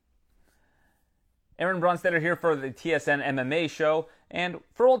Aaron Bronstetter here for the TSN MMA show. And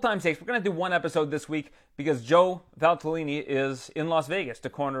for old time's sakes, we're going to do one episode this week because Joe Valtellini is in Las Vegas to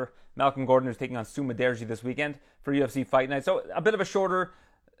corner Malcolm Gordon, who's taking on Sue Mudaerji this weekend for UFC Fight Night. So a bit of a shorter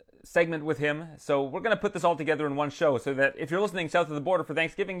segment with him. So we're going to put this all together in one show so that if you're listening south of the border for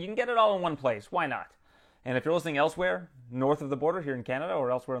Thanksgiving, you can get it all in one place. Why not? And if you're listening elsewhere, north of the border here in Canada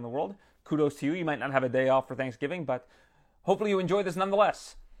or elsewhere in the world, kudos to you. You might not have a day off for Thanksgiving, but hopefully you enjoy this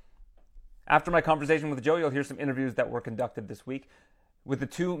nonetheless. After my conversation with Joe, you'll hear some interviews that were conducted this week with the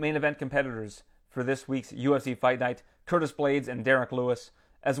two main event competitors for this week's UFC Fight Night, Curtis Blaydes and Derek Lewis,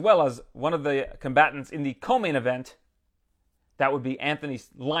 as well as one of the combatants in the co-main event. That would be Anthony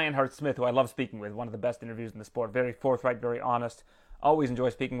Lionheart Smith, who I love speaking with, one of the best interviews in the sport. Very forthright, very honest. Always enjoy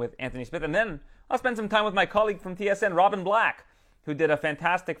speaking with Anthony Smith. And then I'll spend some time with my colleague from TSN, Robin Black, who did a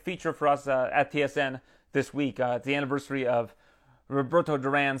fantastic feature for us at TSN this week. It's the anniversary of Roberto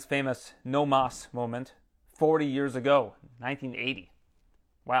Duran's famous No Mas moment 40 years ago, 1980.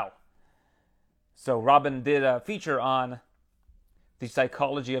 Wow. So Robin did a feature on the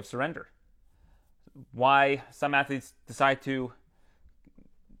psychology of surrender. Why some athletes decide to,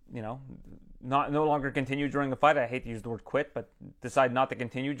 no longer continue during a fight. I hate to use the word quit, but decide not to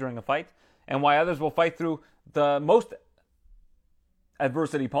continue during a fight. And why others will fight through the most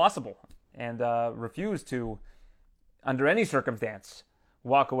adversity possible and refuse to, under any circumstance,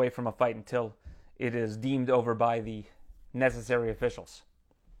 walk away from a fight until it is deemed over by the necessary officials.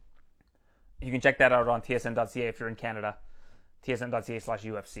 You can check that out on tsn.ca if you're in Canada,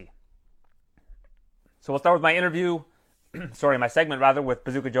 tsn.ca/UFC. So we'll start with my my segment with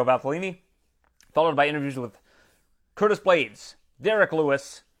Bazooka Joe Valtellini, followed by interviews with Curtis Blaydes, Derek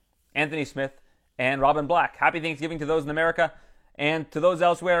Lewis, Anthony Smith, and Robin Black. Happy Thanksgiving to those in America, and to those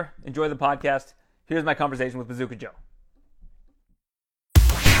elsewhere, enjoy the podcast. Here's my conversation with Bazooka Joe.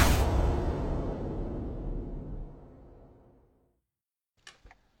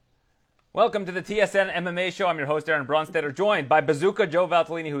 Welcome to the TSN MMA show. I'm your host, Aaron Bronstetter, joined by Bazooka Joe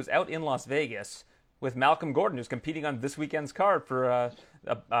Valtellini, who's out in Las Vegas with Malcolm Gordon, who's competing on this weekend's card for a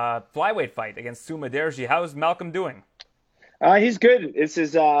flyweight fight against Sue Mudaerji. How's Malcolm doing? He's good. This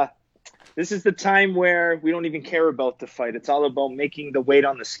is the time where we don't even care about the fight. It's all about making the weight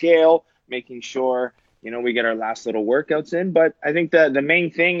on the scale, making sure, we get our last little workouts in. But I think the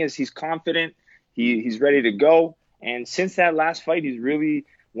main thing is he's confident. He's ready to go. And since that last fight, he's really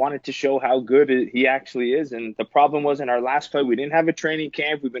wanted to show how good he actually is. And the problem was in our last fight, we didn't have a training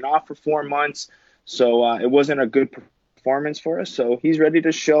camp. We've been off for 4 months. So it wasn't a good performance for us. So he's ready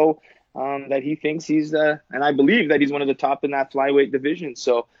to show that he thinks he's, and I believe that he's one of the top in that flyweight division.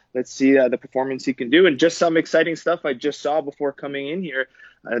 So let's see the performance he can do. And just some exciting stuff I just saw before coming in here.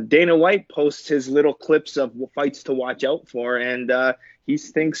 Dana White posts his little clips of fights to watch out for. And he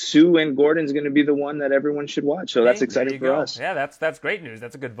thinks Sue and Gordon's going to be the one that everyone should watch. So that's exciting for us. Yeah, that's great news.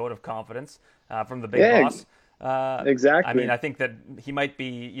 That's a good vote of confidence from the big boss. Exactly. I mean, I think that he might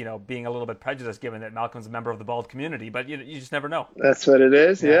be, being a little bit prejudiced given that Malcolm's a member of the bald community, but you just never know. That's what it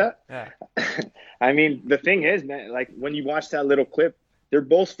is, yeah. I mean, the thing is, man, like when you watch that little clip, they're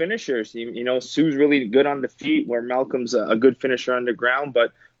both finishers. Sue's really good on the feet where Malcolm's a good finisher on the ground,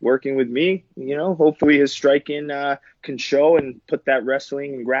 but working with me, hopefully his striking can show and put that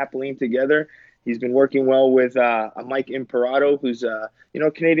wrestling and grappling together. He's been working well with Mike Imperato, who's a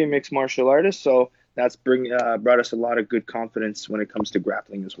Canadian mixed martial artist, so that's brought us a lot of good confidence when it comes to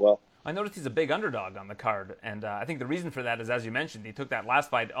grappling as well. I noticed he's a big underdog on the card, and I think the reason for that is, as you mentioned, he took that last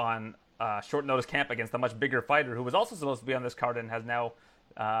fight on short notice camp against a much bigger fighter who was also supposed to be on this card and has now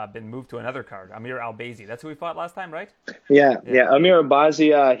been moved to another card, Amir Albazi. That's who he fought last time, right? Yeah. Amir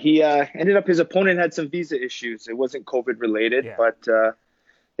Albazi, he ended up, his opponent had some visa issues. It wasn't COVID related, but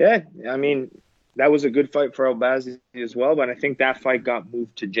I mean, that was a good fight for Albazi as well, but I think that fight got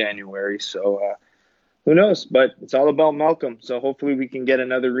moved to January, so who knows? But it's all about Malcolm. So hopefully we can get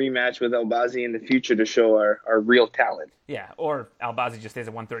another rematch with Albazi in the future to show our real talent. Yeah, or Albazi just stays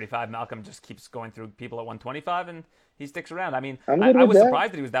at 135. Malcolm just keeps going through people at 125, and he sticks around. I mean, I was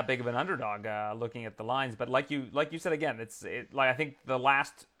surprised that he was that big of an underdog looking at the lines. But like you said again, I think the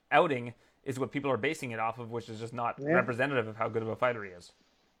last outing is what people are basing it off of, which is just not representative of how good of a fighter he is.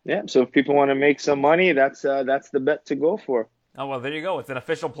 Yeah, so if people want to make some money, that's the bet to go for. Oh, well, there you go. It's an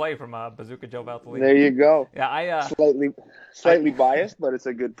official play from Bazooka Joe Valtellini. There you go. Yeah, slightly biased, but it's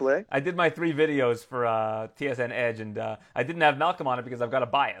a good play. I did my 3 videos for TSN Edge, and I didn't have Malcolm on it because I've got a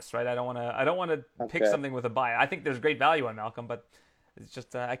bias, right? I don't want to pick something with a bias. I think there's great value on Malcolm, but it's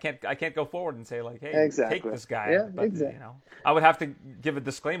just I can't go forward and say, like, hey, take this guy. Yeah, but, exactly. I would have to give a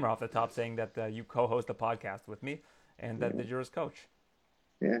disclaimer off the top saying that you co-host a podcast with me and that you're his coach.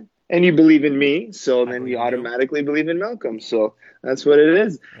 Yeah. And you believe in me, so I then believe you in you. automatically believe in Malcolm. So that's what it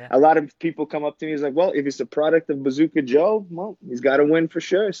is. Yeah. A lot of people come up to me and is like, well, if it's a product of Bazooka Joe, well, he's got to win for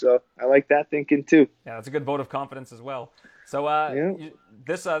sure. So I like that thinking too. Yeah, that's a good vote of confidence as well. So Yeah.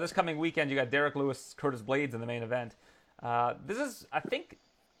 this coming weekend, you got Derek Lewis, Curtis Blades in the main event. This is, I think,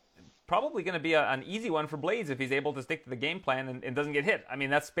 probably going to be an easy one for Blades if he's able to stick to the game plan and doesn't get hit. I mean,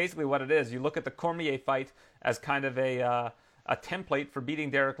 that's basically what it is. You look at the Cormier fight as kind of a template for beating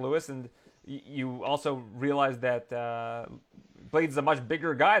Derek Lewis, and you also realize that Blades is a much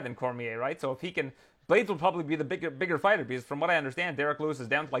bigger guy than Cormier, right? So if he can, Blades will probably be the bigger fighter because from what I understand, Derek Lewis is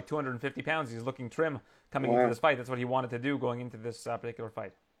down to like 250 pounds. He's looking trim coming into Wow. this fight. That's what he wanted to do going into this particular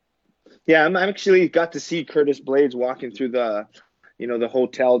fight. Yeah, I'm actually got to see Curtis Blades walking through the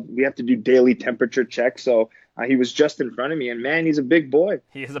hotel. We have to do daily temperature checks. So he was just in front of me, and man, he's a big boy.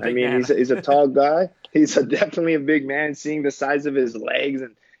 He is a I big mean, man. he's a tall guy. He's definitely a big man. Seeing the size of his legs,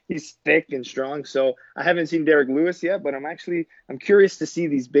 and he's thick and strong. So I haven't seen Derek Lewis yet, but I'm curious to see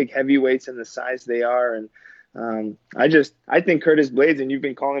these big heavyweights and the size they are. And I think Curtis Blades, and you've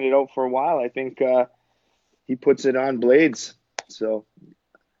been calling it out for a while. I think he puts it on Blades. So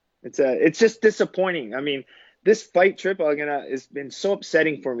it's just disappointing. I mean, this fight trip has been so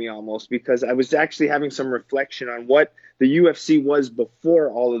upsetting for me almost because I was actually having some reflection on what the UFC was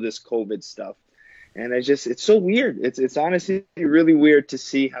before all of this COVID stuff. And it's so weird. It's honestly really weird to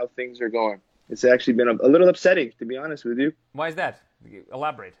see how things are going. It's actually been a little upsetting, to be honest with you. Why is that?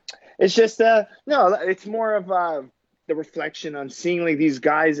 Elaborate. It's just no, it's more of the reflection on seeing like these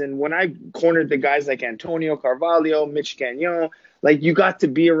guys. And when I cornered the guys like Antonio Carvalho, Mitch Gagnon, like you got to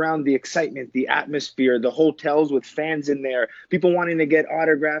be around the excitement, the atmosphere, the hotels with fans in there, people wanting to get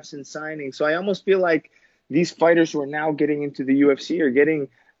autographs and signings. So I almost feel like these fighters who are now getting into the UFC are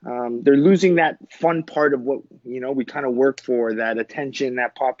they're losing that fun part of what, we kind of work for, that attention,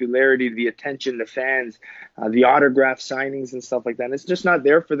 that popularity, the attention, the fans, the autograph signings and stuff like that. And it's just not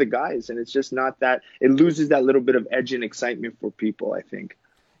there for the guys. And it's just not that it loses that little bit of edge and excitement for people, I think.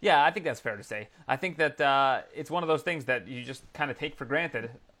 Yeah, I think that's fair to say. I think that it's one of those things that you just kind of take for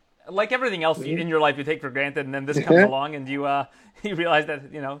granted. Like everything else in your life, you take for granted, and then this comes along, and you you realize that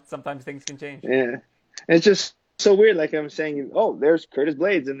sometimes things can change. Yeah, it's just so weird. Like I'm saying, oh, there's Curtis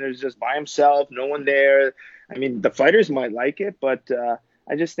Blades, and there's just by himself, no one there. I mean, the fighters might like it, but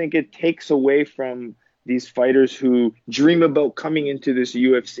I just think it takes away from these fighters who dream about coming into this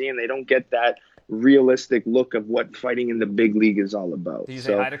UFC, and they don't get that realistic look of what fighting in the big league is all about. Did you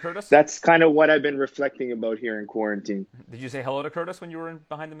say hi to Curtis? That's kind of what I've been reflecting about here in quarantine. Did you say hello to Curtis when you were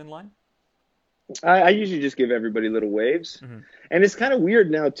behind him in line? I usually just give everybody little waves. Mm-hmm. And it's kind of weird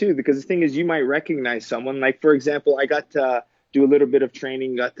now, too, because the thing is you might recognize someone. Like, for example, I got to do a little bit of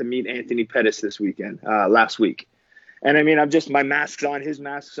training, got to meet Anthony Pettis last week. And, I mean, my mask's on, his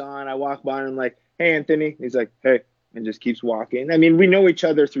mask's on. I walk by and I'm like, hey, Anthony. He's like, hey. And just keeps walking. I mean, we know each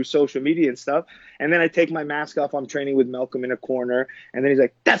other through social media and stuff. And then I take my mask off. I'm training with Malcolm in a corner. And then he's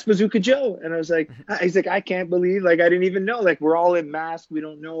like, that's Bazooka Joe. And I was like, he's like, I can't believe, like, I didn't even know. Like, we're all in masks. We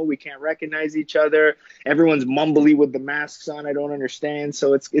don't know. We can't recognize each other. Everyone's mumbly with the masks on. I don't understand.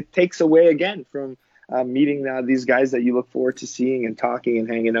 So it takes away again from meeting these guys that you look forward to seeing and talking and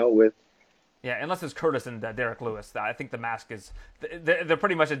hanging out with. Yeah, unless it's Curtis and Derek Lewis. I think the mask is... They're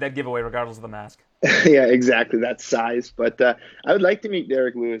pretty much a dead giveaway regardless of the mask. Yeah, exactly. That size. But I would like to meet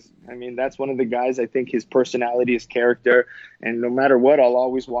Derek Lewis. I mean, that's one of the guys, I think his personality, his character, and no matter what, I'll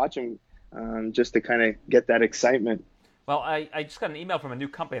always watch him just to kind of get that excitement. Well, I just got an email from a new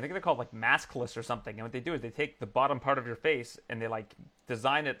company. I think they're called like Maskless or something. And what they do is they take the bottom part of your face and they like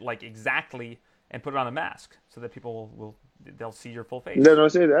design it like exactly and put it on a mask so that people they'll see your full face. No,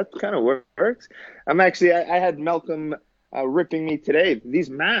 say that kind of works. I had Malcolm ripping me today. These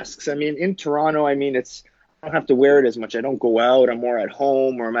masks, I mean, in Toronto, I mean, I don't have to wear it as much. I don't go out. I'm more at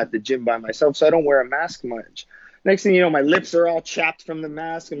home or I'm at the gym by myself, so I don't wear a mask much. Next thing you know, my lips are all chapped from the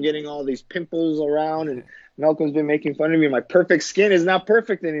mask. I'm getting all these pimples around, and Malcolm's been making fun of me. My perfect skin is not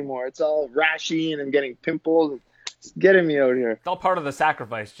perfect anymore. It's all rashy, and I'm getting pimples. It's getting me out here. It's all part of the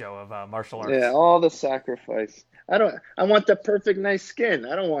sacrifice, Joe, of martial arts. Yeah, all the sacrifice. I want the perfect nice skin.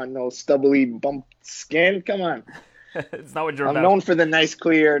 I don't want no stubbly bumped skin. Come on. It's not what you're I'm about. known for the nice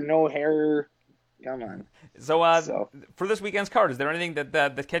clear, no hair. Come on. So for this weekend's card, is there anything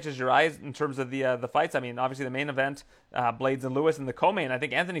that catches your eyes in terms of the fights? I mean, obviously the main event, Blades and Lewis, and the co-main. I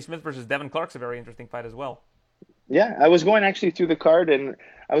think Anthony Smith versus Devin Clark's a very interesting fight as well. Yeah, I was going actually through the card, and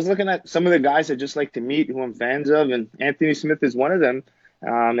I was looking at some of the guys I just like to meet who I'm fans of, and Anthony Smith is one of them.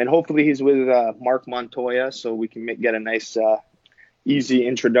 And hopefully he's with Mark Montoya, so we can get a nice, easy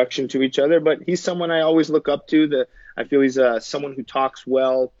introduction to each other. But he's someone I always look up to. I feel he's someone who talks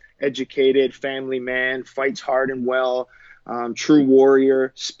well, educated, family man, fights hard and well, true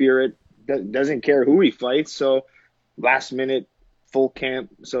warrior spirit. Doesn't care who he fights. So last minute, full camp.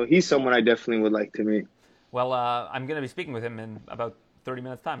 So he's someone I definitely would like to meet. Well, I'm going to be speaking with him in about 30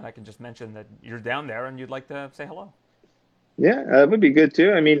 minutes time, and I can just mention that you're down there and you'd like to say hello. Yeah, that would be good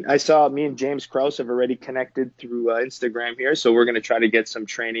too. I mean, I saw me and James Krause have already connected through Instagram here, so we're going to try to get some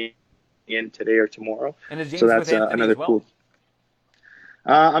training in today or tomorrow. And is James so that's with Anthony another as well? cool.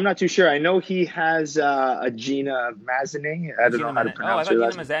 I'm not too sure. I know he has a Gina Mazaning. I don't know how to pronounce her. Oh, I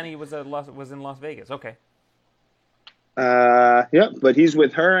thought Gina Mazzani was in Las Vegas. Okay. Yeah, but he's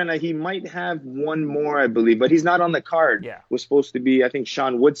with her, and he might have one more, I believe, but he's not on the card. Yeah. Was supposed to be, I think,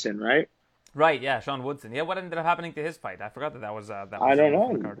 Sean Woodson, right? Right, yeah, Sean Woodson. Yeah, what ended up happening to his fight? I forgot that was I don't know.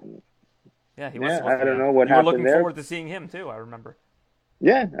 on the card. Yeah, he was. I don't know what happened there. You were looking forward to seeing him too. I remember.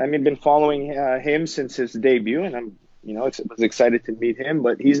 Yeah, I mean, been following him since his debut, and I'm, was excited to meet him,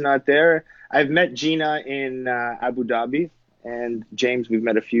 but he's not there. I've met Gina in Abu Dhabi, and James we've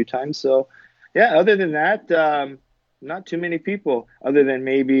met a few times. So, yeah, other than that, not too many people, other than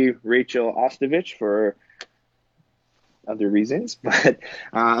maybe Rachel Ostovich for other reasons. But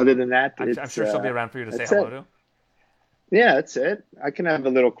other than that, I'm sure she'll be around for you to say hello to. Yeah, that's it. I can have a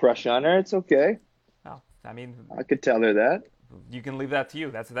little crush on her. It's okay. Oh, I mean, I could tell her that. You can leave that to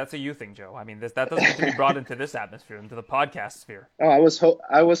you. That's a you thing, Joe. I mean, that doesn't need to be brought into this atmosphere, into the podcast sphere. Oh, I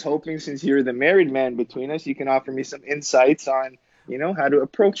was hoping, since you're the married man between us, you can offer me some insights on, how to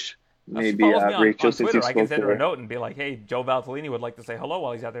approach maybe Rachel. On Twitter, I can send her a note and be like, "Hey, Joe Valtellini would like to say hello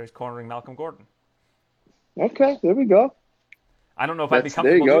while he's out there. He's cornering Malcolm Gordon." Okay, there we go. I don't know if I'd be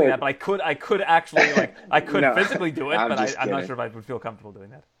comfortable doing that, but I could actually physically do it, but I'm not sure if I would feel comfortable doing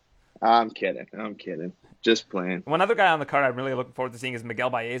that. I'm kidding. Just playing. One other guy on the card I'm really looking forward to seeing is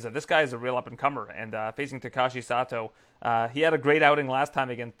Miguel Baeza. This guy is a real up-and-comer, and facing Takashi Sato. He had a great outing last time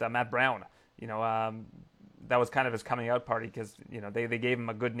against Matt Brown. That was kind of his coming out party because, they gave him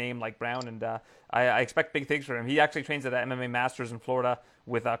a good name like Brown, and I expect big things from him. He actually trains at the MMA Masters in Florida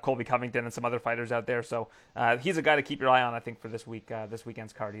with Colby Covington and some other fighters out there. So he's a guy to keep your eye on, I think, for this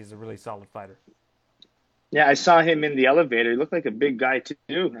weekend's card. He's a really solid fighter. Yeah, I saw him in the elevator. He looked like a big guy,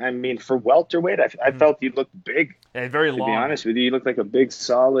 too. I mean, for welterweight, I felt he looked big. Yeah, very long. To be honest with you, he looked like a big,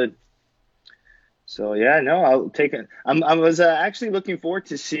 solid. So, yeah, no, I'll take it. I was actually looking forward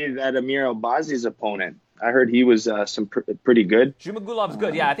to see that Amir Albazi's opponent. I heard he was pretty good. Zhumagulov's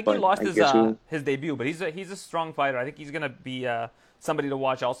good. Yeah, I think he lost his debut, but he's a strong fighter. I think he's going to be somebody to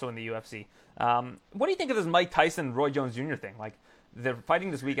watch also in the UFC. What do you think of this Mike Tyson-Roy Jones Jr. thing? Like, they're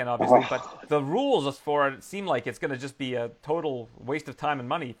fighting this weekend, obviously, but the rules for it seem like it's going to just be a total waste of time and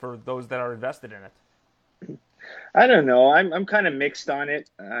money for those that are invested in it. I don't know. I'm kind of mixed on it.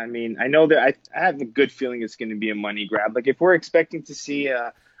 I mean, I know that I have a good feeling it's going to be a money grab. Like, if we're expecting to see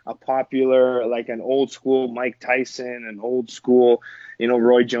a popular, like an old school Mike Tyson, an old school,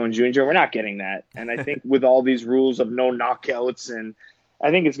 Roy Jones Jr., we're not getting that. And I think with all these rules of no knockouts, and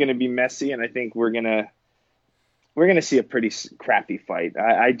I think it's going to be messy, and I think we're going to see a pretty crappy fight.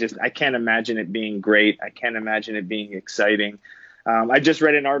 I can't imagine it being great. I can't imagine it being exciting. I just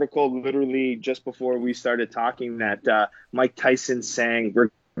read an article literally just before we started talking that Mike Tyson saying,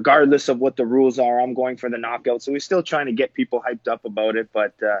 regardless of what the rules are, I'm going for the knockout. So we're still trying to get people hyped up about it.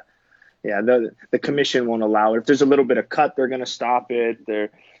 But, the commission won't allow it. If there's a little bit of cut, they're going to stop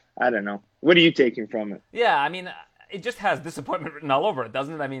it. I don't know. What are you taking from it? Yeah, I mean, it just has disappointment written all over it,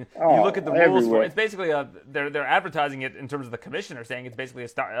 doesn't it? I mean, you look at the rules for it. It's basically they're advertising it in terms of the commissioner saying it's basically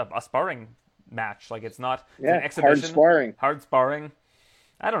a sparring match. Like, it's not an exhibition. Hard sparring.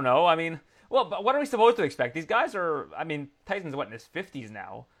 I don't know. I mean, well, but what are we supposed to expect? These guys are, I mean, Tyson's in his 50s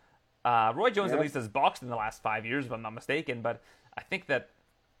now. Roy Jones at least has boxed in the last 5 years, if I'm not mistaken. But I think that,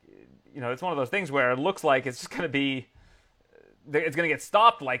 it's one of those things where it looks like it's just going to be, it's going to get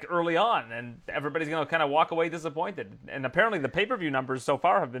stopped like early on, and everybody's going to kind of walk away disappointed. And apparently the pay-per-view numbers so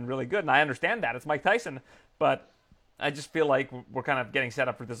far have been really good, and I understand that. It's Mike Tyson, but I just feel like we're kind of getting set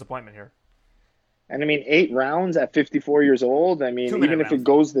up for disappointment here. And I mean, 8 rounds at 54 years old. I mean, even if it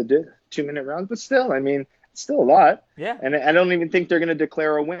goes the 2-minute rounds, but still, I mean, it's still a lot. Yeah. And I don't even think they're going to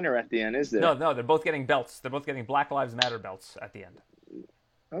declare a winner at the end, is there? No, they're both getting belts. They're both getting Black Lives Matter belts at the end.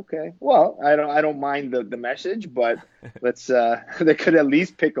 Okay. Well, I don't mind the message, but let's they could at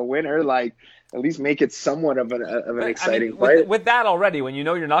least pick a winner, like at least make it somewhat of an exciting fight. With that already, when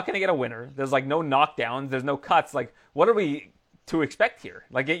you're not going to get a winner, there's like no knockdowns, there's no cuts. Like, what are we to expect here?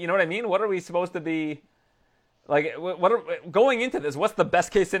 Like, you know what I mean? What are we supposed to be like? Going into this? What's the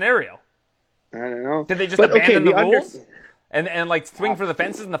best case scenario? I don't know. Did they just abandon the rules? and like swing for the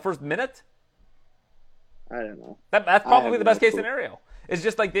fences in the first minute. I don't know. That's probably the best case clue. scenario. It's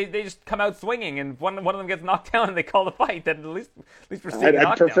just like they just come out swinging, and one of them gets knocked down, and they call the fight. Then at least we're seeing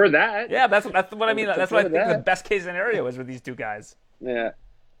I'd prefer that. Yeah, that's what I mean. That's what I think that. the best case scenario is with these two guys. Yeah.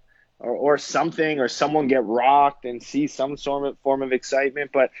 Or something, or someone get rocked and see some form of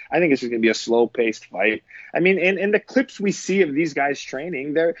excitement. But I think it's just going to be a slow-paced fight. I mean, in the clips we see of these guys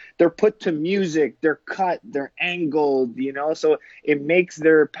training, they're put to music, they're cut, they're angled, so it makes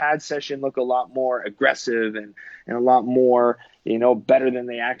their pad session look a lot more aggressive and a lot more, better than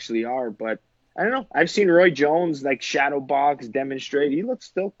they actually are. But I don't know. I've seen Roy Jones shadow box, demonstrate. He looks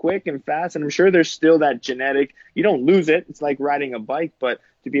still quick and fast, and I'm sure there's still that genetic. You don't lose it. It's like riding a bike, but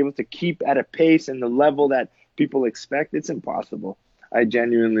to be able to keep at a pace and the level that people expect, it's impossible. I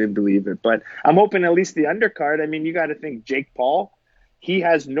genuinely believe it. But I'm hoping at least the undercard. I mean, you got to think Jake Paul. He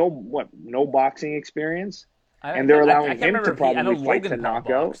has no boxing experience, and they're allowing him to probably fight to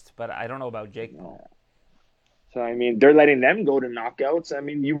knockout. Boxed, but I don't know about Jake Paul. So, I mean, they're letting them go to knockouts. I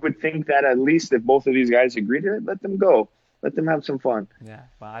mean, you would think that at least if both of these guys agree to it, let them go. Let them have some fun. Yeah,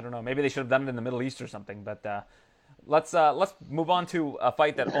 well, I don't know. Maybe they should have done it in the Middle East or something. But let's move on to a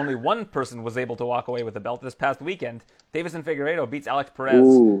fight that only one person was able to walk away with the belt this past weekend. Deiveson Figueiredo beats Alex Perez.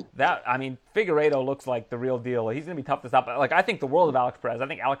 Ooh. Figueiredo looks like the real deal. He's going to be tough to stop. I think the world of Alex Perez. I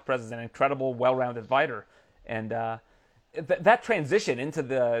think Alex Perez is an incredible, well-rounded fighter. And that transition into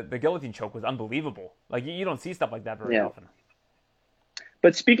the guillotine choke was unbelievable. You don't see stuff like that very often.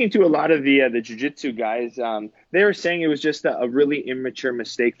 But speaking to a lot of the jiu-jitsu guys, they were saying it was just a really immature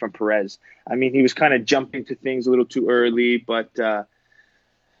mistake from Perez. I mean, he was kind of jumping to things a little too early, but I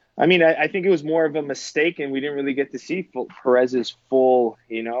think it was more of a mistake, and we didn't really get to see Perez's full,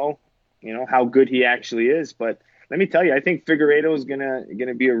 how good he actually is. But let me tell you, I think Figueiredo is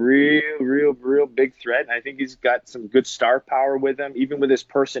gonna be a real big threat. And I think he's got some good star power with him, even with his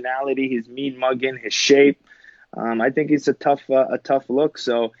personality, his mean mugging, his shape. I think it's a tough look.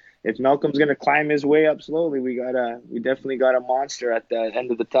 So if Malcolm's gonna climb his way up slowly, we definitely got a monster at the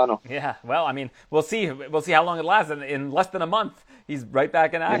end of the tunnel. Yeah, well, I mean, we'll see how long it lasts. In less than a month, he's right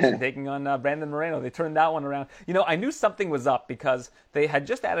back in action, taking on Brandon Moreno. They turned that one around. I knew something was up because they had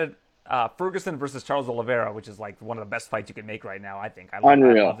just added Ferguson versus Charles Oliveira, which is one of the best fights you can make right now, I think. I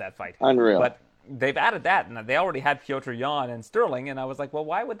love that fight. Unreal. But they've added that, and they already had Petr Yan and Sterling, and I was like, well,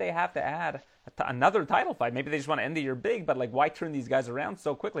 why would they have to add another title fight? Maybe they just want to end the year big, but why turn these guys around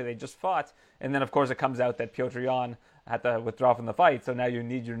so quickly? They just fought, and then, of course, it comes out that Petr Yan had to withdraw from the fight, so now you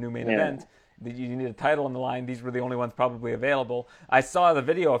need your new main event. You need a title on the line. These were the only ones probably available. I saw the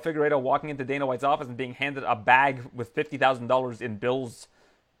video of Figueiredo walking into Dana White's office and being handed a bag with $50,000 in bills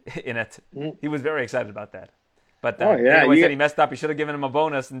in it. He was very excited about that. But Dana White said he messed up. He should have given him a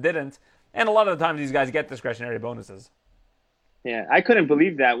bonus and didn't. And a lot of the times these guys get discretionary bonuses. Yeah, I couldn't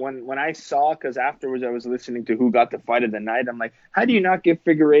believe that when I saw, because afterwards I was listening to who got the fight of the night. I'm like, how do you not give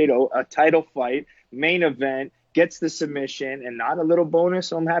Figueiredo a title fight, main event, gets the submission, and not a little bonus?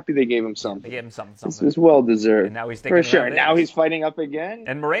 So I'm happy they gave him something. They gave him something. This was well deserved. And now he's for sure. Now he's fighting up again.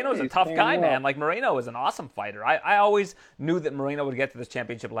 And Moreno's a tough guy, man. Moreno is an awesome fighter. I always knew that Moreno would get to this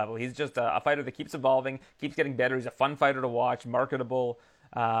championship level. He's just a fighter that keeps evolving, keeps getting better. He's a fun fighter to watch, marketable.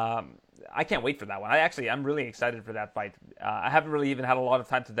 I can't wait for that one. I'm really excited for that fight. I haven't really even had a lot of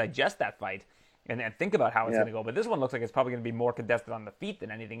time to digest that fight and think about how it's going to go. But this one looks like it's probably going to be more contested on the feet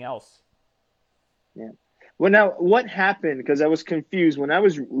than anything else. Yeah. Well, now, what happened? Because I was confused when I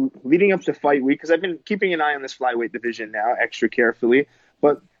was leading up to fight week, because I've been keeping an eye on this flyweight division now extra carefully.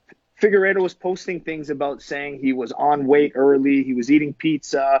 But Figueiredo was posting things about saying he was on weight early, he was eating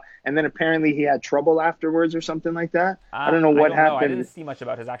pizza, and then apparently he had trouble afterwards or something like that. I don't know what happened. I didn't see much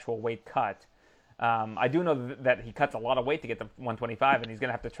about his actual weight cut. I do know that he cuts a lot of weight to get to 125, and he's going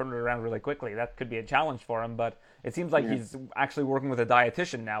to have to turn it around really quickly. That could be a challenge for him, but it seems like he's actually working with a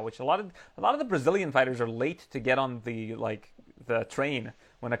dietitian now, which a lot of the Brazilian fighters are late to get on the train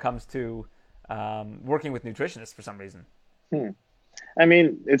when it comes to working with nutritionists for some reason. I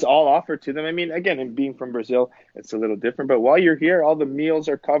mean, it's all offered to them. I mean, again, and being from Brazil, it's a little different. But while you're here, all the meals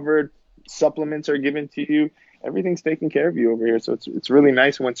are covered, supplements are given to you. Everything's taken care of you over here. So it's really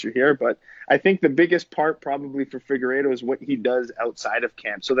nice once you're here. But I think the biggest part probably for Figueiredo is what he does outside of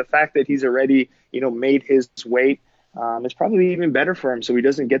camp. So the fact that he's already, made his weight is probably even better for him. So he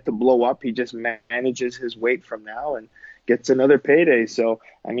doesn't get to blow up. He just manages his weight from now and gets another payday. So,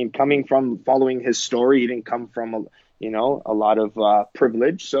 I mean, coming from following his story, he didn't come from a lot of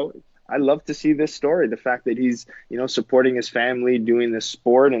privilege. So I love to see this story, the fact that he's, supporting his family, doing this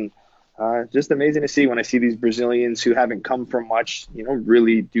sport, and Just amazing to see when I see these Brazilians who haven't come from much,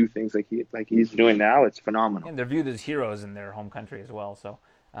 really do things like he's doing now. It's phenomenal. And they're viewed as heroes in their home country as well. So,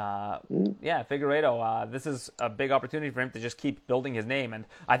 Mm. yeah, Figueiredo, this is a big opportunity for him to just keep building his name. And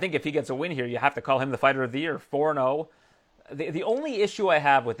I think if he gets a win here, you have to call him the fighter of the year, 4-0. The only issue I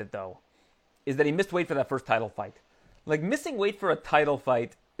have with it, though, is that he missed weight for that first title fight. Like, missing weight for a title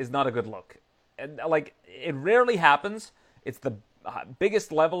fight is not a good look. And, like, it rarely happens. It's the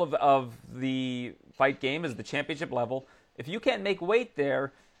biggest level of the fight game is the championship level. If you can't make weight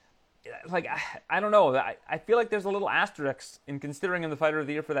there, like, I don't know. I feel like there's a little asterisk in considering him the fighter of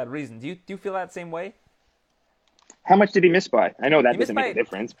the year for that reason. Do you feel that same way? How much did he miss by? I know that doesn't make a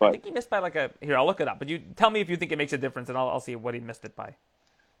difference, but I think he missed by here, I'll look it up. But you tell me if you think it makes a difference, and I'll see what he missed it by.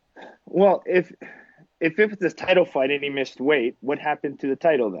 well, if it's a title fight and he missed weight, what happened to the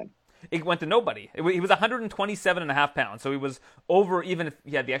title then? It went to nobody. He was 127.5 pounds, so he was over even if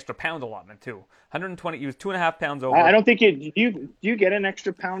he had the extra pound allotment too. 120. He was 2.5 pounds over. I don't think do you get an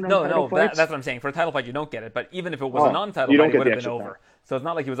extra pound on title fights? That's what I'm saying. For a title fight, you don't get it. But even if it was a non-title fight, it would have been over. Pound. So it's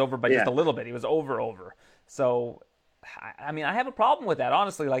not like he was over by just a little bit. He was over. So, I mean, I have a problem with that,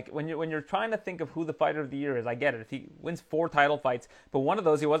 honestly. Like, when you're trying to think of who the fighter of the year is, I get it. If he wins 4 title fights, but one of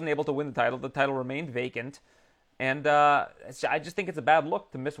those he wasn't able to win the title remained vacant. And I just think it's a bad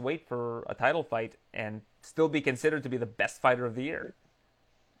look to miss weight for a title fight and still be considered to be the best fighter of the year.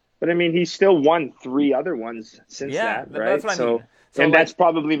 But, I mean, he's still won 3 other ones since that, right? That's what I mean. So and that's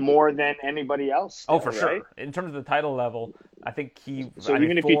probably more than anybody else. Oh, for sure. Right? In terms of the title level, I think he... So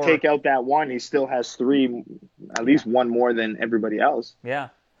even if you take out that one, he still has 3, at least one more than everybody else. Yeah.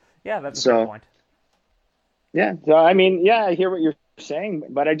 Yeah, that's a good point. Yeah. So, I mean, I hear what you're saying,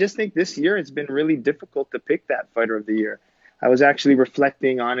 but I just think this year it's been really difficult to pick that fighter of the year. I was actually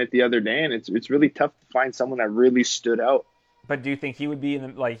reflecting on it the other day, and it's really tough to find someone that really stood out. But do you think he would be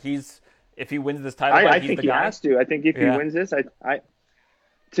in if he wins this title? I think he has to. I think if he wins this,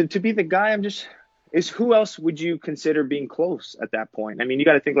 to be the guy, who else would you consider being close at that point? I mean, you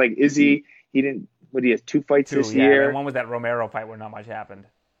got to think like Izzy. He has 2 fights this year. And one was that Romero fight where not much happened.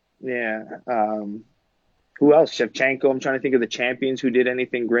 Yeah. Who else? Shevchenko. I'm trying to think of the champions who did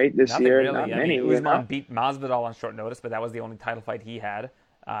anything great this year. Really. Not many. Usman beat Masvidal on short notice, but that was the only title fight he had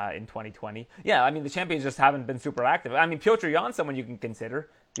in 2020. Yeah, I mean, the champions just haven't been super active. I mean, Piotr Yan, someone you can consider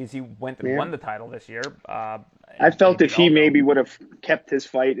because he went and won the title this year. I felt if he maybe would have kept his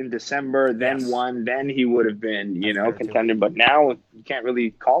fight in December, then won, then he would have been, contender. But now you can't really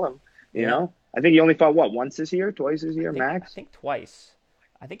call him. You know, I think he only fought once this year, twice this year, max. I think twice.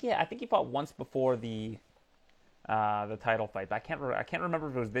 I think he fought once before the title fight. But I can't remember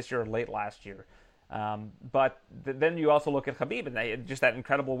if it was this year or late last year. But then you also look at Khabib and just that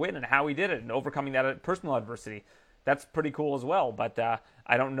incredible win and how he did it and overcoming that personal adversity. That's pretty cool as well. But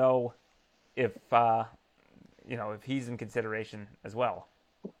I don't know if if he's in consideration as well.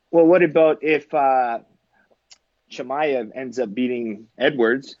 Well, what about if Chimaev ends up beating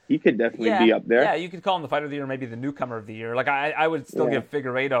Edwards? He could definitely be up there. Yeah, you could call him the fighter of the year, maybe the newcomer of the year. Like I would still give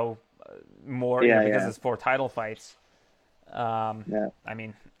Figueiredo more because it's 4 title fights. I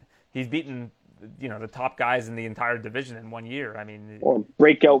mean, he's beaten the top guys in the entire division in 1 year. I mean, or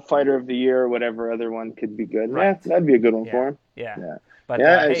breakout fighter of the year, or whatever other one could be good. Right. Yeah, that'd be a good one for him. Yeah. But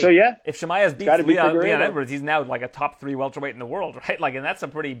if Chimaev beats Leon Edwards, he's now like a top 3 welterweight in the world, right? Like, and that's a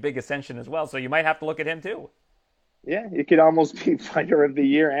pretty big ascension as well. So you might have to look at him too. Yeah, it could almost be fighter of the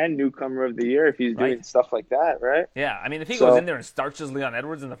year and newcomer of the year if he's doing stuff like that, right? Yeah, I mean, if he goes in there and starches Leon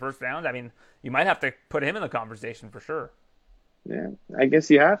Edwards in the first round, I mean, you might have to put him in the conversation for sure. Yeah, I guess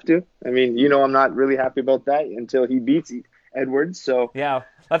you have to. I mean, I'm not really happy about that until he beats Edwards. So yeah,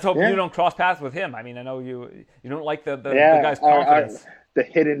 let's hope you don't cross paths with him. I mean, I know you don't like the guy's confidence. The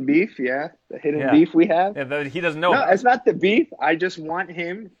hidden beef, the hidden beef we have. Yeah, he doesn't know. No, it's not the beef. I just want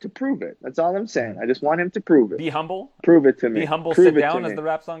him to prove it. That's all I'm saying. I just want him to prove it. Be humble. Prove it to me. Be humble, sit down, as the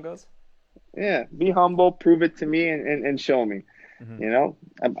rap song goes. Yeah, be humble, prove it to me, and show me.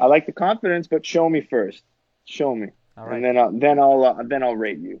 Mm-hmm. I like the confidence, but show me first. Show me. All right. And then I'll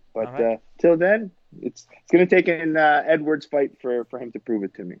rate you. But till then, it's going to take an Edwards fight for him to prove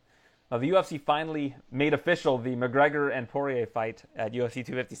it to me. Well, the UFC finally made official the McGregor and Poirier fight at UFC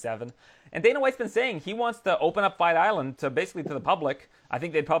 257. And Dana White's been saying he wants to open up Fight Island to the public. I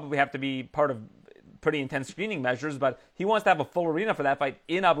think they'd probably have to be part of pretty intense screening measures, but he wants to have a full arena for that fight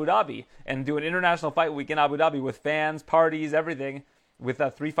in Abu Dhabi and do an international fight week in Abu Dhabi with fans, parties, everything, with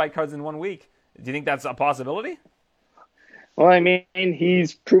 3 fight cards in 1 week. Do you think that's a possibility? Well, I mean,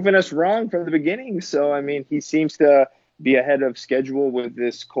 he's proven us wrong from the beginning. So, I mean, he seems to be ahead of schedule with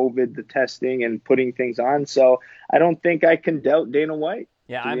this COVID, the testing and putting things on. So I don't think I can doubt Dana White.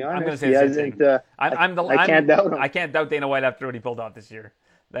 Yeah, To be I'm going to honest, say he the same hasn't. thing. I can't doubt him. I can't doubt Dana White after what he pulled off this year.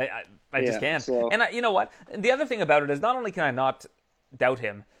 I just can't. So And you know what? The other thing about it is not only can I not doubt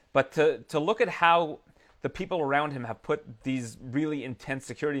him, but to look at how the people around him have put these really intense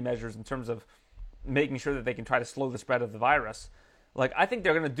security measures in terms of making sure that they can try to slow the spread of the virus. Like, I think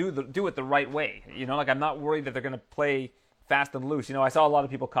they're going to do it the right way. You know, like, I'm not worried that they're going to play fast and loose. You know, I saw a lot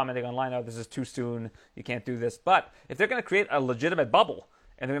of people commenting online, oh, this is too soon, you can't do this. But if they're going to create a legitimate bubble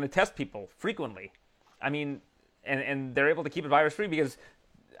and they're going to test people frequently, I mean, and they're able to keep it virus-free, because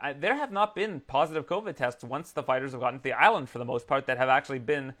there have not been positive COVID tests once the fighters have gotten to the island, for the most part, that have actually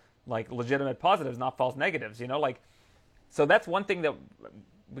been, like, legitimate positives, not false negatives, you know? Like, so that's one thing that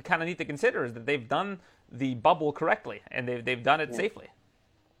we kind of need to consider, is that they've done the bubble correctly, and they've done it safely.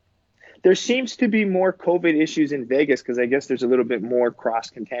 There seems to be more COVID issues in Vegas because I guess there's a little bit more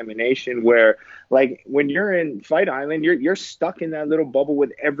cross-contamination where, like, when you're in Fight Island, you're stuck in that little bubble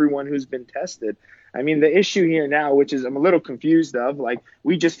with everyone who's been tested. I mean, the issue here now, which is I'm a little confused of, like,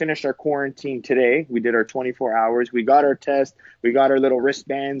 we just finished our quarantine today. We did our 24 hours. We got our test. We got our little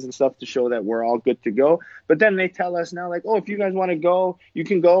wristbands and stuff to show that we're all good to go. But then they tell us now, like, oh, if you guys want to go, you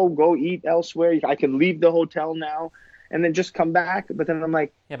can go eat elsewhere. I can leave the hotel now and then just come back. But then I'm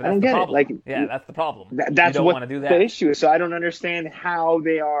like, yeah, but I don't get it. Like, yeah, that's the problem. That's you don't what want to do that. The issue is. So I don't understand how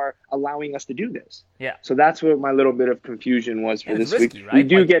they are allowing us to do this. Yeah. So that's what my little bit of confusion was for this risky, week. right? We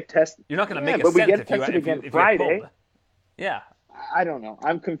do Like, get tested. You're not going to make a but we cent get if you tested again if Friday. you get pulled. Yeah. I don't know.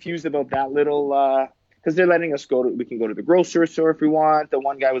 I'm confused about that little because they're letting us we can go to the grocery store if we want. The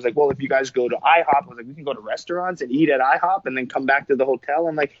one guy was like, well, if you guys go to IHOP, I was like, we can go to restaurants and eat at IHOP and then come back to the hotel.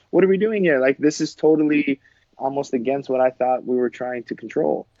 I'm like, what are we doing here? Like, this is totally almost against what I thought we were trying to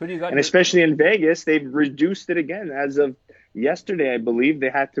control. Who do you got? And especially in Vegas, they've reduced it again. As of yesterday, I believe, they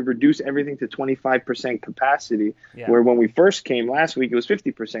had to reduce everything to 25% capacity, where when we first came last week, it was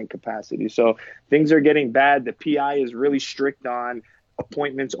 50% capacity. So things are getting bad. The PI is really strict on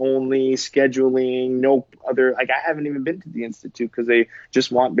appointments only, scheduling, no other. Like, I haven't even been to the Institute because they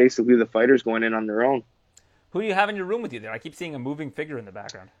just want basically the fighters going in on their own. Who do you have in your room with you there? I keep seeing a moving figure in the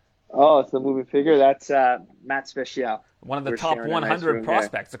background. Oh, it's the moving figure. That's Matt Speciale. One of the top 100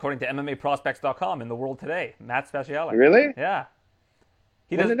 prospects, according to MMAprospects.com in the world today. Matt Speciale. Really? Yeah.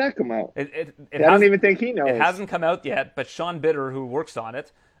 When did that come out? I don't even think he knows. It hasn't come out yet, but Sean Bitter, who works on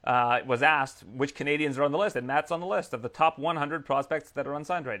it, was asked which Canadians are on the list, and Matt's on the list of the top 100 prospects that are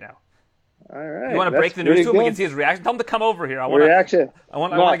unsigned right now. All right. You want to break the news to him? We can see his reaction. Tell him to come over here. I want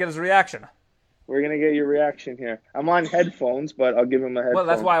to get his reaction. We're going to get your reaction here. I'm on headphones, but I'll give him a headphone. Well,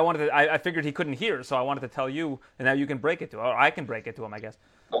 that's why I figured he couldn't hear, so I wanted to tell you, and now you can break it to him. Or I can break it to him, I guess.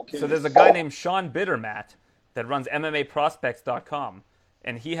 Okay. So there's a guy named Sean Bitter, Matt, that runs MMAprospects.com,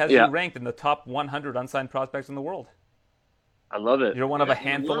 and he has you ranked in the top 100 unsigned prospects in the world. I love it. You're one of a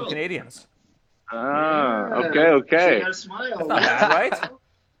handful of Canadians. Okay. You gotta smile. That's not bad, right?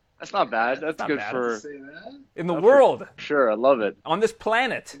 That's not bad. That's good for in the world. Sure, I love it. On this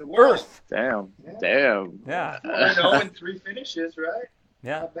planet, Earth. Damn. Yeah. 4-0 and 3 finishes, right?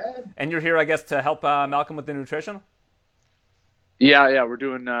 Yeah. Not bad. And you're here, I guess, to help Malcolm with the nutrition. Yeah. We're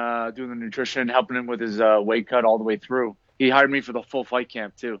doing the nutrition, helping him with his weight cut all the way through. He hired me for the full fight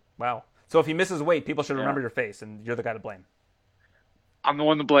camp too. Wow. So if he misses weight, people should remember your face, and you're the guy to blame. I'm the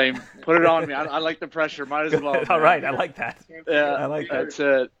one to blame. Put it on me. I like the pressure. Might as well. All right. I like that. Yeah. I like that. That's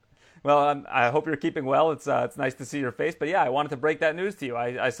it. Well, I hope you're keeping well. It's nice to see your face. But yeah, I wanted to break that news to you.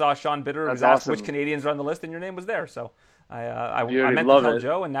 I saw Sean Bitter was asked which Canadians are on the list, and your name was there. So I meant to tell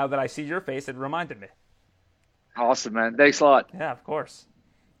Joe, and now that I see your face, it reminded me. Awesome, man. Thanks a lot. Yeah, of course.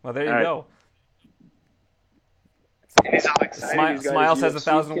 Well, there you go. He's all excited. Smile says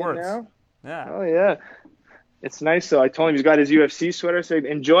 1,000 words. Now. Yeah. Oh, yeah. It's nice, though. I told him he's got his UFC sweater, so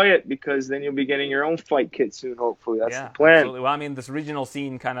enjoy it because then you'll be getting your own fight kit soon, hopefully. That's the plan. Absolutely. Well, I mean, this regional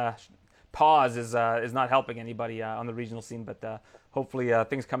scene kind of pause is not helping anybody on the regional scene, but hopefully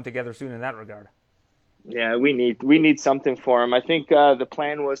things come together soon in that regard. Yeah, we need something for him. I think the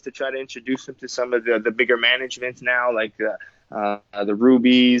plan was to try to introduce him to some of the bigger managements now, like the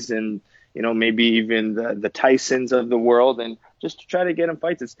Rubies and maybe even the Tysons of the world, and just to try to get him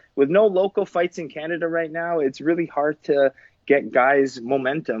fights. With no local fights in Canada right now, it's really hard to get guys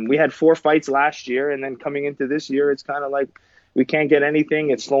momentum. We had 4 fights last year, and then coming into this year, it's kind of like we can't get anything.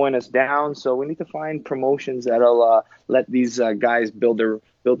 It's slowing us down. So we need to find promotions that'll let these guys build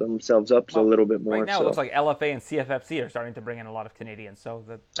themselves up a little bit more. Right now, it looks like LFA and CFFC are starting to bring in a lot of Canadians. So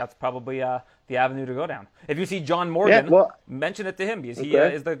that's probably the avenue to go down. If you see John Morgan, mention it to him because he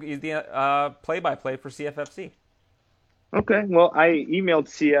is the play-by-play for CFFC. Okay. Well, I emailed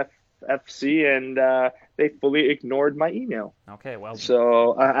CFFC and they fully ignored my email. Okay, well,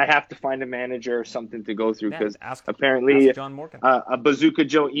 So I have to find a manager or something to go through, yeah, because ask apparently John Morgan. a Bazooka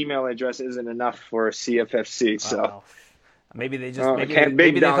Joe email address isn't enough for CFFC. Oh, So well, maybe they just can't maybe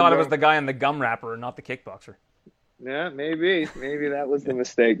big they dog thought it go. was the guy on the gum wrapper and not the kickboxer. Yeah, maybe that was the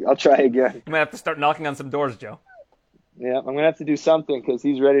mistake. I'll try again. You might have to start knocking on some doors, Joe. Yeah, I'm gonna have to do something because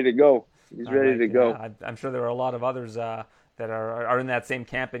he's ready to go. He's All ready right, to go. I'm sure there are a lot of others that are in that same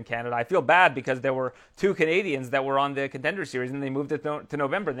camp in Canada. I feel bad because there were 2 Canadians that were on the Contender Series and they moved it to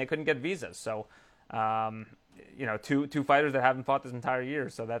November and they couldn't get visas. So, two fighters that haven't fought this entire year.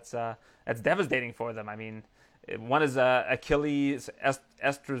 So that's devastating for them. I mean, one is Achilles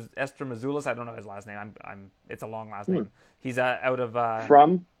Estremazoulis. I don't know his last name. It's a long last name. He's out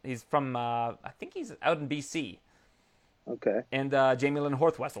of He's from I think he's out in BC. Okay. And Jamie Lynn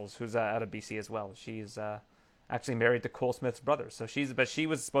Horthwessels, who's out of BC as well. She's actually married to Cole Smith's brother. So she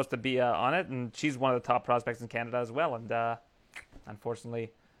was supposed to be on it, and she's one of the top prospects in Canada as well. And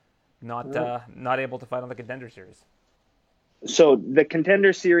unfortunately, not able to fight on the Contender Series. So the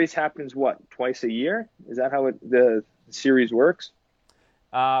Contender Series happens twice a year? Is that how the series works?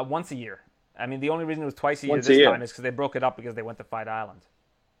 Once a year. I mean, the only reason it was twice a year time is because they broke it up because they went to Fight Island.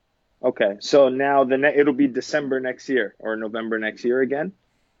 Okay, so now it'll be December next year or November next year again?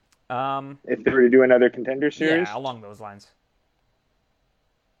 If they were to do another Contender Series? Yeah, along those lines.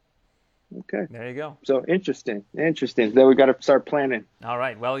 Okay. There you go. So interesting. Then we got to start planning. All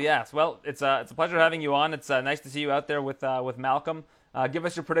right. Well, yes. Well, it's a pleasure having you on. It's nice to see you out there with Malcolm. Give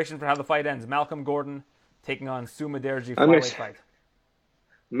us your prediction for how the fight ends. Malcolm Gordon taking on Sue Mudaerji flyweight fight.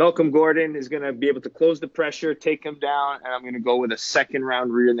 Malcolm Gordon is going to be able to close the pressure, take him down, and I'm going to go with a second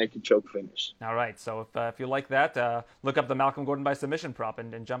round rear naked choke finish. All right. So if you like that, look up the Malcolm Gordon by submission prop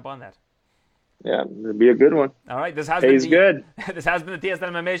and jump on that. Yeah, it'll be a good one. All right. This has been the TSN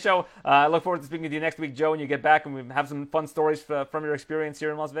MMA show. I look forward to speaking with you next week, Joe, when you get back, and we have some fun stories from your experience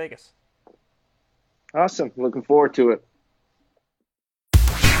here in Las Vegas. Awesome. Looking forward to it.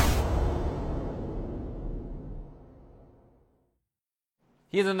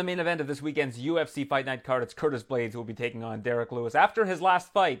 He is in the main event of this weekend's UFC Fight Night card. It's Curtis Blaydes who will be taking on Derek Lewis. After his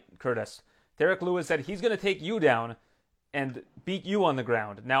last fight, Curtis, Derek Lewis said he's going to take you down and beat you on the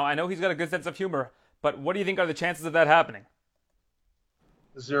ground. Now, I know he's got a good sense of humor, but what do you think are the chances of that happening?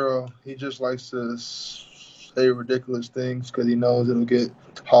 0. He just likes to say ridiculous things because he knows it'll get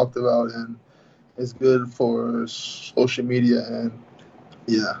talked about and it's good for social media. And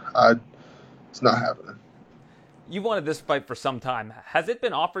yeah, it's not happening. You've wanted this fight for some time. Has it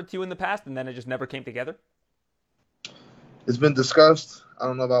been offered to you in the past and then it just never came together? It's been discussed. I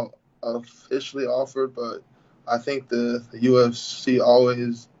don't know about officially offered, but I think the UFC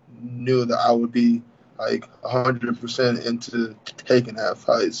always knew that I would be like 100% into taking that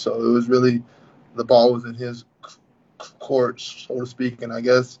fight. So it was really, the ball was in his court, so to speak. And I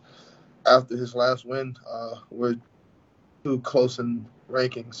guess after his last win, we're too close in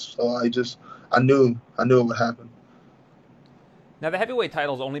rankings. So I knew it would happen. Now, the heavyweight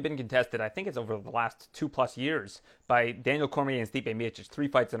title's only been contested, I think it's over the last 2+ years, by Daniel Cormier and Stipe Miocic, 3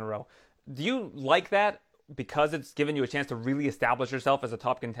 fights in a row. Do you like that because it's given you a chance to really establish yourself as a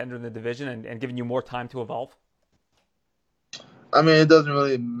top contender in the division and given you more time to evolve? I mean, it doesn't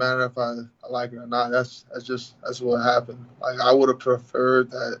really matter if I like it or not. That's what happened. Like, I would have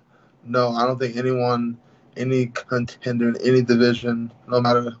preferred that. No, I don't think any contender in any division, no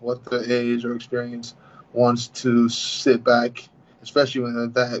matter what their age or experience, wants to sit back, especially when they're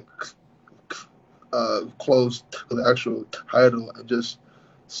that close to the actual title, and just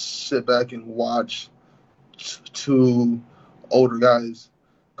sit back and watch 2 older guys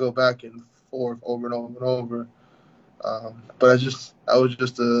go back and forth over and over and over. But that was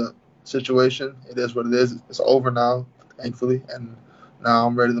just a situation. It is what it is. It's over now, thankfully, and now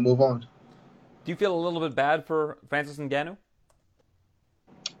I'm ready to move on. Do you feel a little bit bad for Francis Ngannou?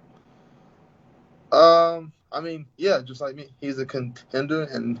 I mean, yeah, just like me. He's a contender,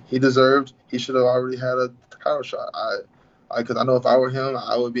 and he should have already had a title shot. Because I know if I were him,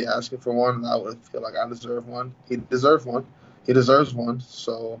 I would be asking for one, and I would feel like I deserve one. He deserves one. He deserves one.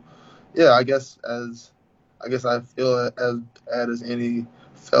 So, yeah, I guess I feel as bad as any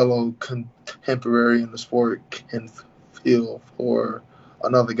fellow contemporary in the sport can feel for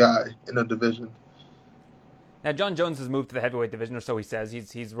another guy in a division. Now, John Jones has moved to the heavyweight division, or so he says.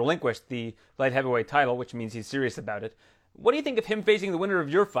 He's relinquished the light heavyweight title, which means he's serious about it. What do you think of him facing the winner of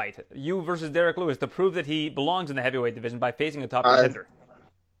your fight, you versus Derek Lewis, to prove that he belongs in the heavyweight division by facing a top contender?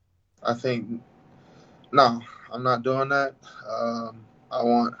 I think, no, I'm not doing that.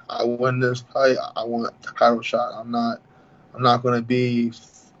 I win this fight. I want a title shot. I'm not going to be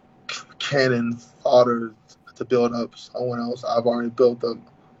cannon fodder to build up someone else. I've already built up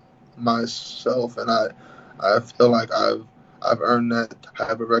myself, and I feel like I've earned that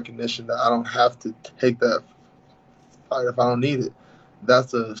type of recognition that I don't have to take that fight if I don't need it.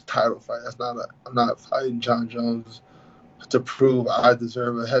 That's a title fight. I'm not fighting John Jones to prove I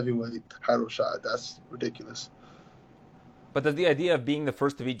deserve a heavyweight title shot. That's ridiculous. But does the idea of being the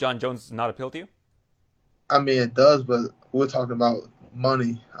first to beat John Jones not appeal to you? I mean, it does, but we're talking about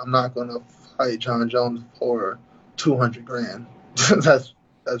money. I'm not going to fight John Jones for 200 grand. That's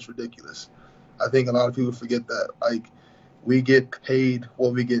ridiculous. I think a lot of people forget that. Like, we get paid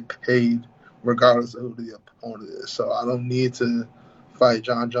what we get paid regardless of who the opponent is. So I don't need to fight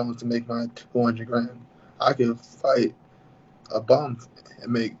John Jones to make my 200 grand. I could fight a bum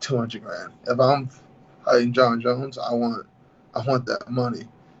and make 200 grand. If I'm fighting John Jones, I want that money.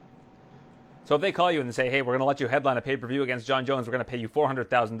 So if they call you and say, "Hey, we're going to let you headline a pay-per-view against John Jones. We're going to pay you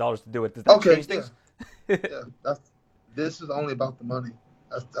 $400,000 to do it," does that change things? Yeah. This is only about the money.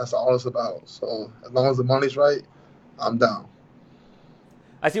 That's all it's about. So as long as the money's right, I'm down.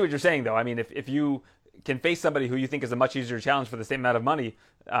 I see what you're saying, though. I mean, if you can face somebody who you think is a much easier challenge for the same amount of money,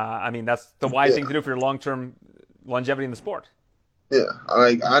 I mean, that's the wise thing to do for your long-term longevity in the sport. Yeah,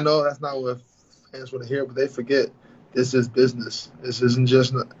 I know that's not what fans want to hear, but they forget this is business. This isn't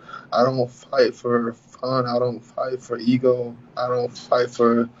just. I don't fight for fun. I don't fight for ego. I don't fight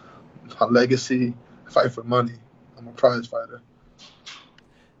for my legacy. I fight for money. I'm a prize fighter.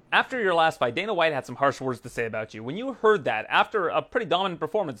 After your last fight, Dana White had some harsh words to say about you. When you heard that, after a pretty dominant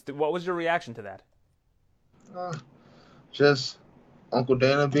performance, what was your reaction to that? Just Uncle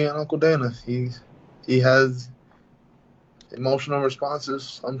Dana being Uncle Dana. He has emotional responses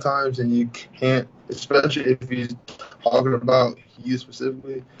sometimes, and you can't, especially if he's talking about you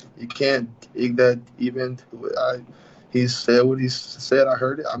specifically, you can't dig that even. He said what he said. I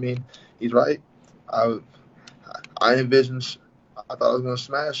heard it. I mean, he's right. I envisioned. I thought I was gonna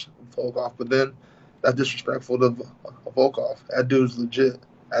smash Volkov, but then that's disrespectful to Volkov. That dude's legit.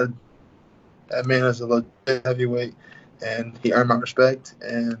 That man is a legit heavyweight, and he earned my respect.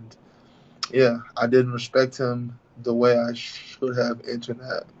 And yeah, I didn't respect him the way I should have entered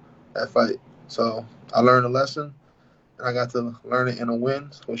that fight. So I learned a lesson, and I got to learn it in a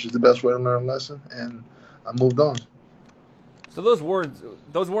win, which is the best way to learn a lesson, and I moved on. So those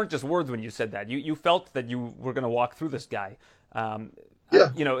weren't just words when you said that. You felt that you were going to walk through this guy. Yeah.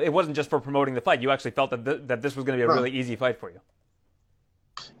 It wasn't just for promoting the fight. You actually felt that this was going to be a really easy fight for you.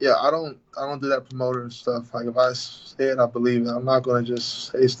 Yeah, I don't do that promoter stuff. Like, if I say it, I believe it. I'm not going to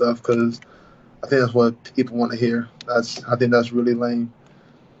just say stuff because I think that's what people want to hear. I think that's really lame.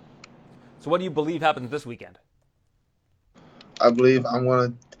 So what do you believe happens this weekend? I believe I'm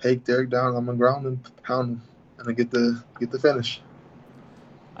going to take Derek down. I'm going to ground and pound him and get the finish.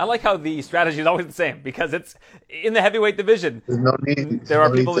 I like how the strategy is always the same because it's in the heavyweight division. There's no need. There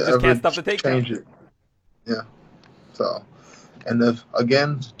are people that just can't stop the takedown. Change it. Yeah. So, and if,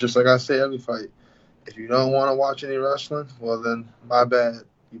 again, just like I say every fight, if you don't want to watch any wrestling, well then, my bad.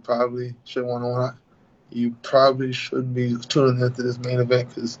 You probably You probably should be tuning into this main event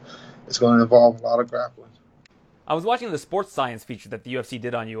because it's going to involve a lot of grappling. I was watching the sports science feature that the UFC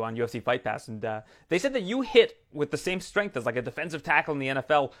did on you on UFC Fight Pass, and they said that you hit with the same strength as like a defensive tackle in the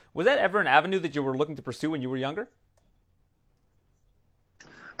NFL. Was that ever an avenue that you were looking to pursue when you were younger?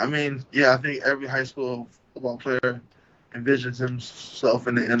 I mean, yeah, I think every high school football player envisions himself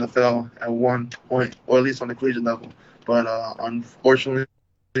in the NFL at one point, or at least on the collegiate level. But unfortunately,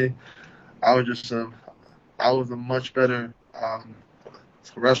 I was a much better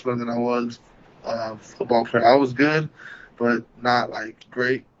wrestler than I was football player. I was good, but not like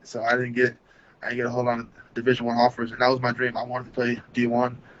great. So I didn't get a whole lot of Division I offers, and that was my dream. I wanted to play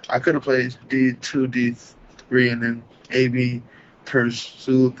D1. I could have played D2, D3, and then maybe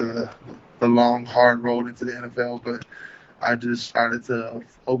pursued the long, hard road into the NFL. But I decided to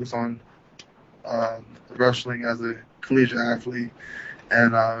focus on wrestling as a collegiate athlete,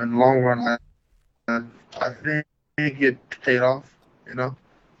 and in the long run, I think it paid off.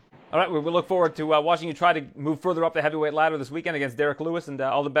 All right, we look forward to watching you try to move further up the heavyweight ladder this weekend against Derek Lewis, and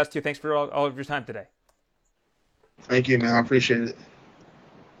all the best to you. Thanks for all of your time today. Thank you, man. I appreciate it.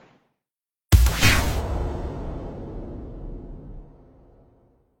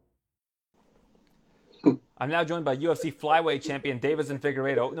 I'm now joined by UFC flyweight champion Deiveson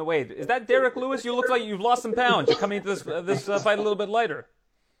Figueiredo. No, wait, is that Derek Lewis? You look like you've lost some pounds. You're coming into this fight a little bit lighter.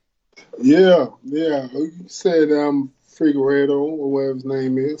 Yeah. You said Figueiredo, or whatever his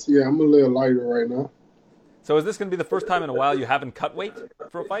name is. Yeah, I'm a little lighter right now. So is this going to be the first time in a while you haven't cut weight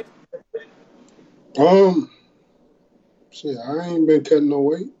for a fight? Shit, I ain't been cutting no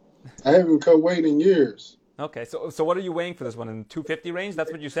weight. I haven't cut weight in years. Okay, so what are you weighing for this one? In 250 range?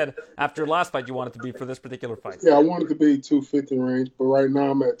 That's what you said after last fight you wanted to be for this particular fight. Yeah, I wanted to be 250 range, but right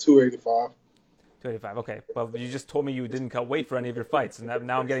now I'm at 285. 285. Okay. Well, you just told me you didn't cut weight for any of your fights, and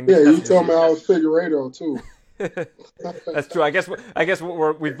now I'm getting Yeah, mixed you messages told me here. I was Figueredo too. That's true. I guess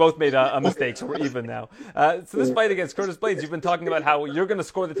we've both made a mistake, so we're even now. So this fight against Curtis Blades, you've been talking about how you're going to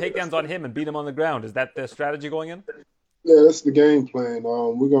score the takedowns on him and beat him on the ground. Is that the strategy going in? Yeah, that's the game plan.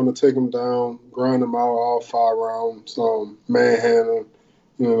 We're going to take him down, grind him out all 5 rounds, manhandle.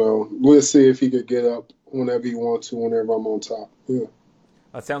 We'll see if he could get up whenever he wants to, whenever I'm on top. Yeah.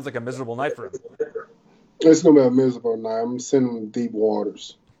 That sounds like a miserable night for him. It's going to be a miserable night. I'm sending him deep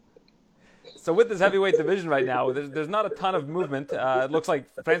waters. So with this heavyweight division right now, there's not a ton of movement. It looks like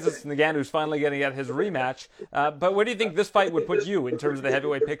Francis Ngannou's finally getting at his rematch. But where do you think this fight would put you in terms of the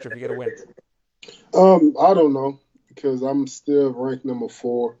heavyweight picture if you get a win? I don't know because I'm still ranked number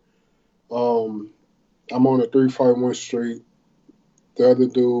 4. I'm on a 3-fight win streak. The other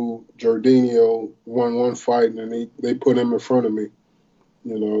dude, Jordanio, won 1 fight, and they put him in front of me.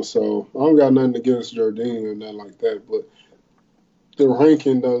 So I don't got nothing against Jordanio or nothing like that, but the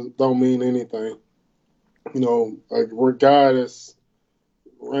ranking don't mean anything. A guy that's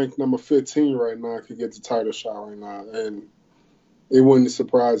ranked number 15 right now could get the title shot right now, and it wouldn't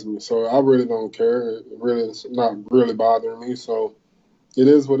surprise me. So I really don't care. It's not really bothering me. So it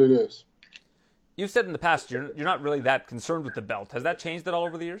is what it is. You've said in the past you're not really that concerned with the belt. Has that changed at all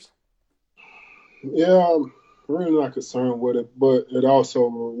over the years? Yeah, I'm really not concerned with it, but it also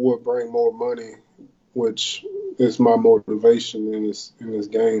would bring more money, which is my motivation in this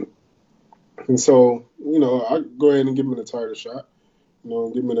game. And so, I go ahead and give me the title shot.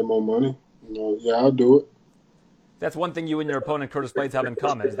 Give me the more money. Yeah, I'll do it. That's one thing you and your opponent Curtis Blades have in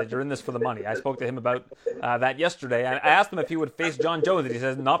common, is that you're in this for the money. I spoke to him about that yesterday. I asked him if he would face John Jones, and he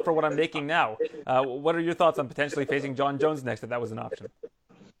says, not for what I'm making now. What are your thoughts on potentially facing John Jones next, if that was an option?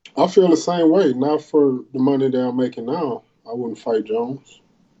 I feel the same way. Not for the money that I'm making now. I wouldn't fight Jones.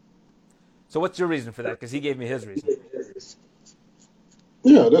 So what's your reason for that? Because he gave me his reason.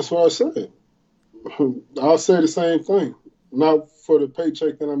 Yeah, that's what I said. I'll say the same thing. Not for the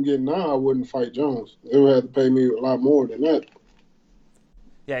paycheck that I'm getting now, I wouldn't fight Jones. They would have to pay me a lot more than that.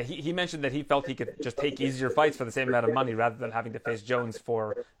 Yeah, he mentioned that he felt he could just take easier fights for the same amount of money rather than having to face Jones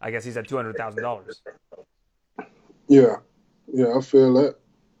for, I guess he said, $200,000. Yeah, I feel that.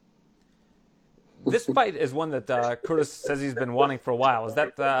 This fight is one that Curtis says he's been wanting for a while.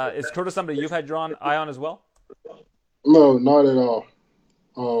 Is Curtis somebody you've had your eye on as well? No, not at all.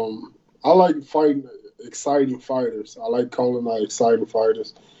 I like fighting exciting fighters. I like calling out exciting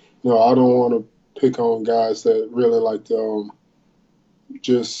fighters. I don't want to pick on guys that really like to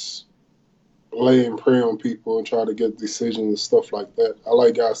just lay and prey on people and try to get decisions and stuff like that. I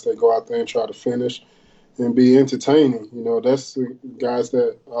like guys that go out there and try to finish and be entertaining. That's the guys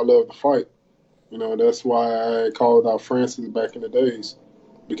that I love to fight. That's why I called out Francis back in the days,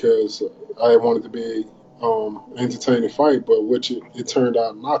 because I wanted to be entertaining fight, but which it turned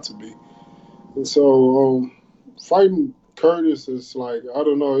out not to be. And so fighting Curtis is like, I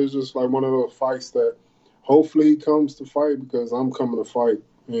don't know, it's just like one of those fights that hopefully he comes to fight because I'm coming to fight,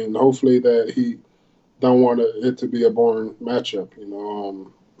 and hopefully that he don't want it to be a boring matchup.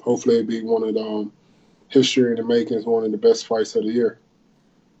 Hopefully it be one of the history in the making, is one of the best fights of the year.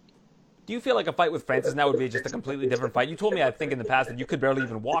 Do you feel like a fight with Francis now would be just a completely different fight? You told me, I think, in the past that you could barely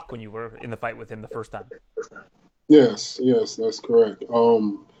even walk when you were in the fight with him the first time. Yes, that's correct.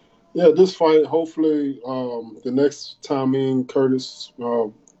 This fight, hopefully, the next time me and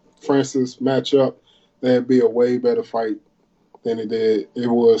Francis match up, that'd be a way better fight than it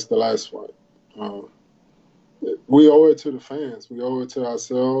was the last fight. We owe it to the fans. We owe it to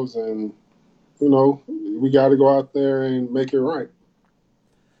ourselves, and, we got to go out there and make it right.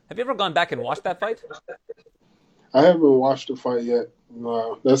 Have you ever gone back and watched that fight? I haven't watched the fight yet.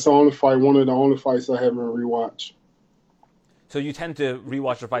 No, that's the only fight, one of the only fights I haven't rewatched. So you tend to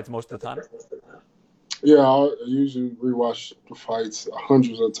rewatch your fights most of the time? Yeah, I usually rewatch the fights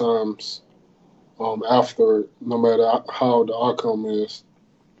hundreds of times after, no matter how the outcome is.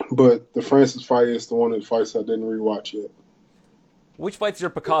 But the Francis fight is the one of the fights I didn't rewatch yet. Which fight's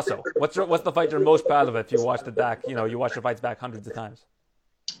your Picasso? What's the fight you're most proud of if you watched it back? You watch your fights back hundreds of times.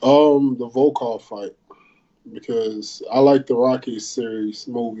 The Volkov fight, because I like the Rocky series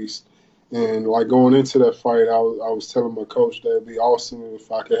movies, and like going into that fight, I was telling my coach that it'd be awesome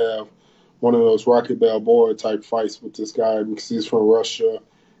if I could have one of those Rocky Balboa type fights with this guy, because he's from Russia,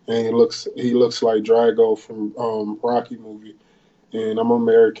 and he looks like Drago from Rocky movie, and I'm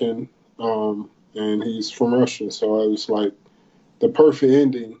American, and he's from Russia, so I was like, the perfect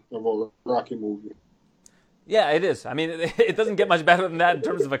ending of a Rocky movie. Yeah, it is. I mean, it doesn't get much better than that in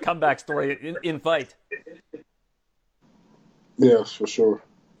terms of a comeback story in fight. Yes, for sure.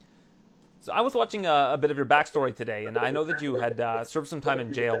 So I was watching a bit of your backstory today, and I know that you had served some time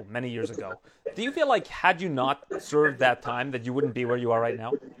in jail many years ago. Do you feel like had you not served that time, that you wouldn't be where you are right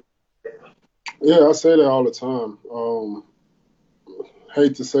now? Yeah, I say that all the time.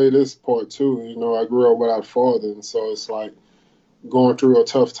 Hate to say this part too. I grew up without a father, and so it's like going through a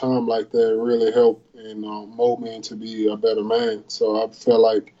tough time like that really helped and mold me into be a better man. So I felt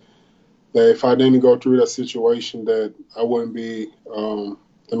like that if I didn't go through that situation, that I wouldn't be the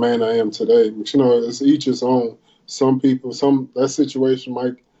man I am today. But it's each his own. Some people, that situation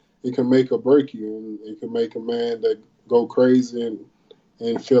it can make or break you, and it can make a man that go crazy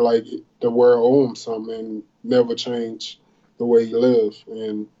and feel like the world owes him something and never change the way he live.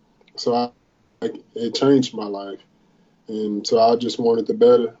 And so it changed my life. And so I just wanted to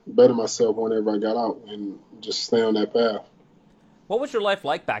better myself whenever I got out and just stay on that path. What was your life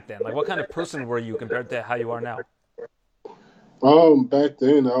like back then? Like, what kind of person were you compared to how you are now? Back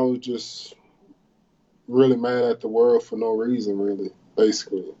then I was just really mad at the world for no reason, really,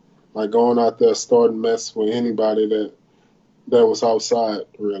 basically. Like going out there starting mess with anybody that was outside,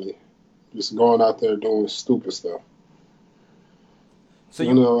 really. Just going out there doing stupid stuff. So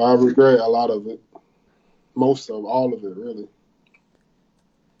I regret a lot of it. All of it, really.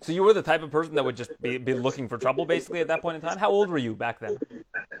 So you were the type of person that would just be looking for trouble, basically, at that point in time? How old were you back then?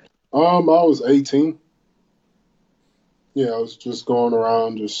 I was 18. Yeah, I was just going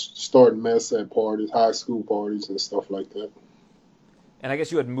around, just starting mess at parties, high school parties and stuff like that. And I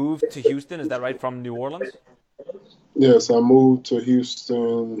guess you had moved to Houston, is that right, from New Orleans? Yes, I moved to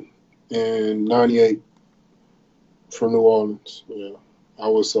Houston in 98 from New Orleans. Yeah, I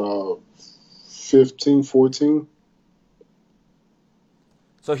was 15, 14.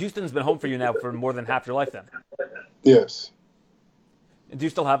 So Houston's been home for you now for more than half your life then? Yes. And do you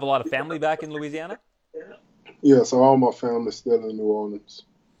still have a lot of family back in Louisiana? Yes, all my family's still in New Orleans.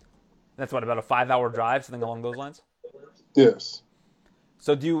 That's what, about a 5-hour drive, something along those lines? Yes.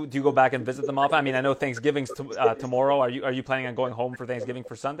 So do you go back and visit them often? I mean, I know Thanksgiving's tomorrow. Are you planning on going home for Thanksgiving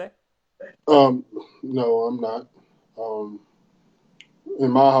for Sunday? No, I'm not. In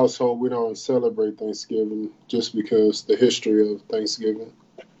my household, we don't celebrate Thanksgiving just because the history of Thanksgiving.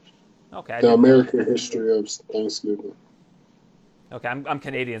 Okay. The American history of Thanksgiving. Okay, I'm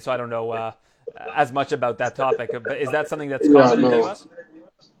Canadian, so I don't know as much about that topic. But is that something that's common in the U.S.?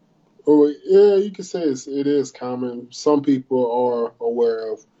 Oh, yeah, you could say it is common. Some people are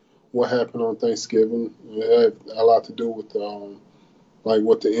aware of what happened on Thanksgiving. It had a lot to do with like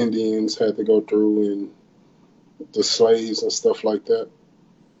what the Indians had to go through and the slaves and stuff like that.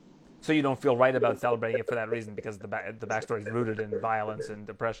 So you don't feel right about celebrating it for that reason because the backstory is rooted in violence and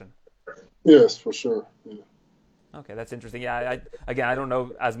depression? Yes, for sure. Yeah. Okay, that's interesting. Yeah, I don't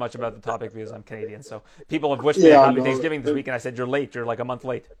know as much about the topic because I'm Canadian. So people have wished me a happy Thanksgiving this week, and I said, you're late. You're like a month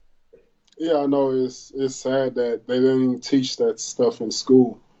late. Yeah, I know. It's sad that they didn't even teach that stuff in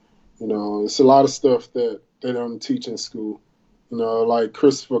school. It's a lot of stuff that they don't teach in school. Like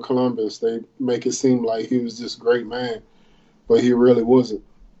Christopher Columbus, they make it seem like he was this great man, but he really wasn't.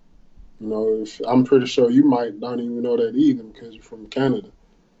 I'm pretty sure you might not even know that either because you're from Canada.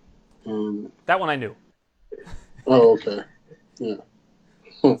 That one I knew. Oh, okay. Yeah.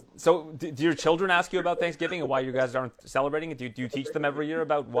 So do your children ask you about Thanksgiving and why you guys aren't celebrating it? Do you teach them every year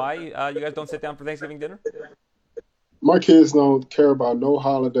about why you guys don't sit down for Thanksgiving dinner? My kids don't care about no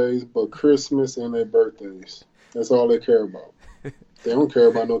holidays but Christmas and their birthdays. That's all they care about. They don't care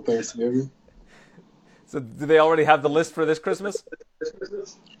about no Thanksgiving. So do they already have the list for this Christmas?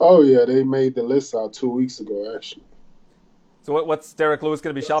 Oh, yeah. They made the list out 2 weeks ago, actually. So what's Derek Lewis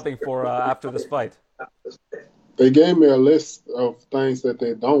going to be shopping for after this fight? They gave me a list of things that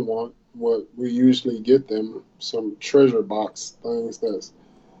they don't want. What we usually get them, some treasure box things that's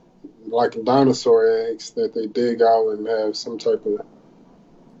like dinosaur eggs that they dig out and have some type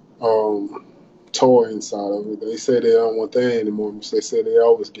of toy inside of it. They say they don't want that anymore, but they say they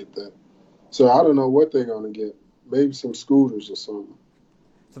always get that. So I don't know what they're going to get. Maybe some scooters or something.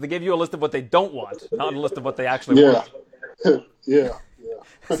 So they gave you a list of what they don't want, not a list of what they actually want. Yeah.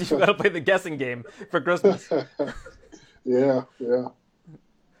 So you got to play the guessing game for Christmas. Yeah.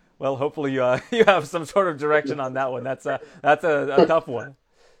 Well, hopefully you have some sort of direction on that one. That's a tough one.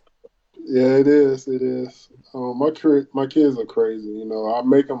 Yeah, it is. My kids are crazy. I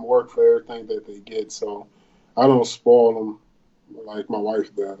make them work for everything that they get, so I don't spoil them like my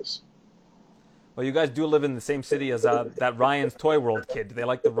wife does. Well, you guys do live in the same city as that Ryan's Toy World kid. Do they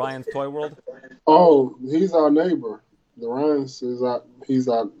like the Ryan's Toy World? Oh, he's our neighbor. The Ryan's is out. He's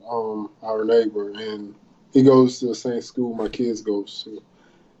out. Our neighbor, and he goes to the same school my kids goes to,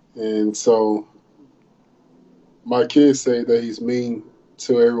 and so my kids say that he's mean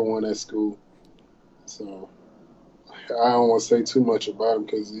to everyone at school. So I don't want to say too much about him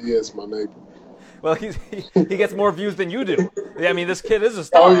because he is my neighbor. Well, he gets more views than you do. I mean, this kid is a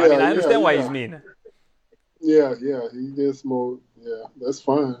star. Oh, yeah, I mean, I understand why yeah. he's mean. Yeah, he gets more. Yeah, that's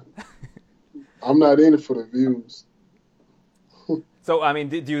fine. I'm not in it for the views. So, I mean,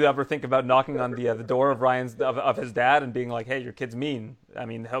 do you ever think about knocking on the door of of his dad and being like, "Hey, your kid's mean"? I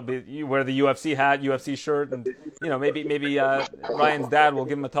mean, you wear the UFC hat, UFC shirt, and maybe Ryan's dad will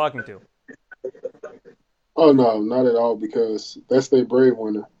give him a talking to. Oh no, not at all because that's their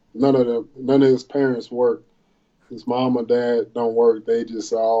breadwinner. None of his parents work. His mom or dad don't work. They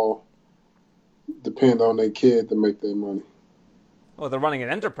just all depend on their kid to make their money. Well, they're running an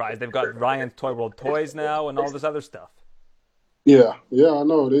enterprise. They've got Ryan's Toy World Toys now and all this other stuff. Yeah, I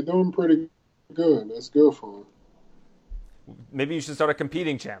know. They're doing pretty good. That's good for them. Maybe you should start a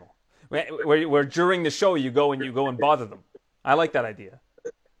competing channel where during the show you go and bother them. I like that idea.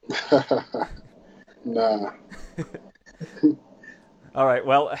 Nah. All right.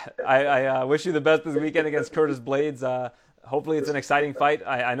 Well, I wish you the best this weekend against Curtis Blades. Hopefully it's an exciting fight.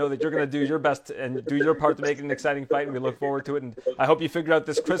 I know that you're going to do your best and do your part to make it an exciting fight, and we look forward to it. And I hope you figure out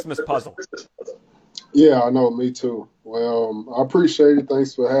this Christmas puzzle. Yeah, I know. Me too. Well, I appreciate it.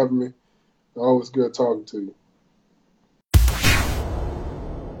 Thanks for having me. Always good talking to you.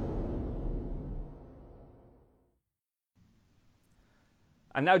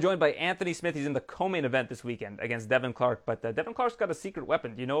 I'm now joined by Anthony Smith. He's in the co-main event this weekend against Devin Clark. But Devin Clark's got a secret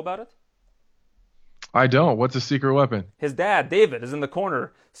weapon. Do you know about it? I don't. What's a secret weapon? His dad, David, is in the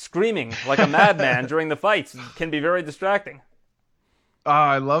corner screaming like a madman during the fights. It can be very distracting.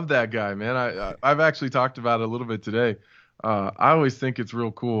 I love that guy, man. I've actually talked about it a little bit today. I always think it's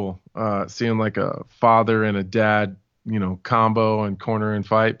real cool seeing like a father and a dad, combo and corner and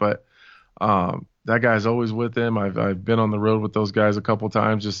fight. But that guy's always with him. I've been on the road with those guys a couple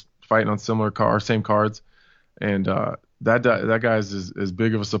times, just fighting on same cards, and that guy's as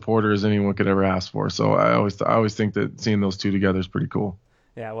big of a supporter as anyone could ever ask for. So I always think that seeing those two together is pretty cool.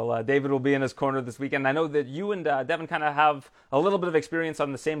 Yeah, well, David will be in his corner this weekend. I know that you and Devin kind of have a little bit of experience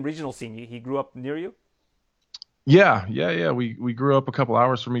on the same regional scene. He grew up near you? Yeah. We grew up a couple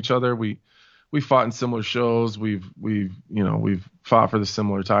hours from each other. We fought in similar shows. We've fought for the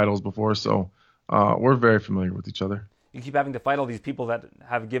similar titles before, so we're very familiar with each other. You keep having to fight all these people that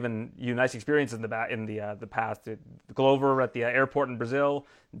have given you nice experiences in the past. Glover at the airport in Brazil,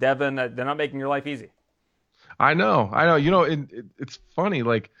 Devin, they're not making your life easy. I know. It's funny.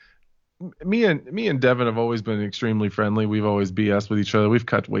 Like me and Devin have always been extremely friendly. We've always BS with each other. We've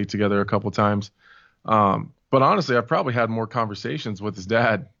cut weight together a couple times. But honestly, I've probably had more conversations with his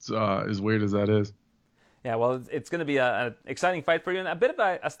dad, as weird as that is. Yeah, well, it's going to be an exciting fight for you and a bit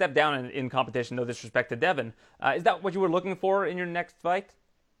of a step down in competition, no disrespect to Devin. Is that what you were looking for in your next fight?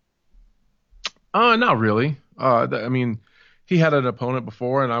 Not really. He had an opponent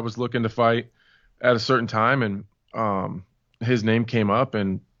before, and I was looking to fight at a certain time, and his name came up,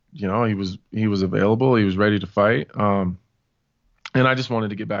 and he was available, he was ready to fight, and I just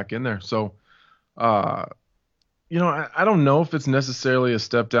wanted to get back in there. So, I don't know if it's necessarily a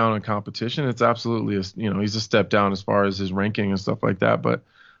step down in competition. It's absolutely he's a step down as far as his ranking and stuff like that. But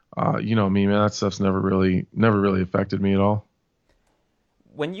me, man, that stuff's never really affected me at all.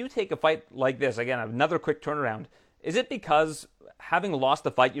 When you take a fight like this, again, another quick turnaround, is it because having lost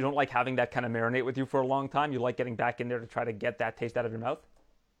the fight, you don't like having that kind of marinate with you for a long time? You like getting back in there to try to get that taste out of your mouth?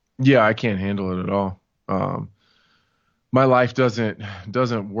 Yeah, I can't handle it at all. My life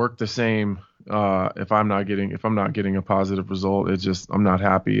doesn't work the same if I'm not getting a positive result. It's just I'm not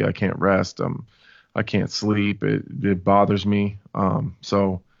happy. I can't rest. I can't sleep. It bothers me.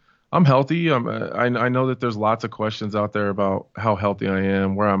 So I'm healthy. I know that there's lots of questions out there about how healthy I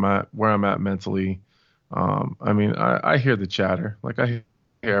am, where I'm at mentally. I hear the chatter. Like I hear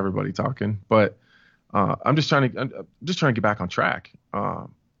everybody talking, but I'm just trying to get back on track.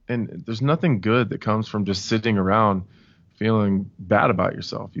 And there's nothing good that comes from just sitting around feeling bad about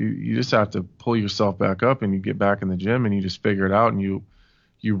yourself. You just have to pull yourself back up, and you get back in the gym, and you just figure it out, and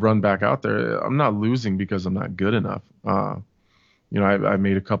you run back out there. I'm not losing because I'm not good enough. I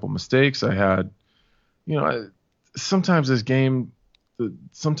made a couple mistakes. I had, sometimes this game,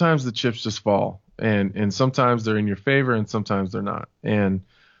 sometimes the chips just fall, and sometimes they're in your favor, and sometimes they're not. And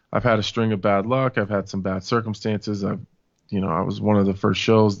I've had a string of bad luck. I've had some bad circumstances. I was one of the first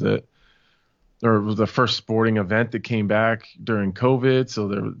shows or it was the first sporting event that came back during COVID.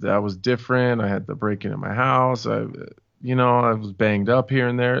 So that was different. I had the break-in at my house. I was banged up here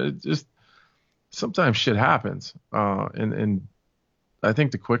and there. It just sometimes shit happens, and I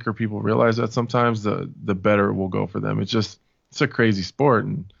think the quicker people realize that, sometimes the better it will go for them. It's a crazy sport,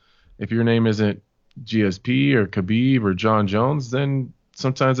 and if your name isn't GSP or Khabib or John Jones, then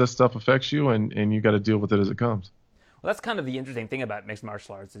sometimes that stuff affects you, and you got to deal with it as it comes. Well, that's kind of the interesting thing about mixed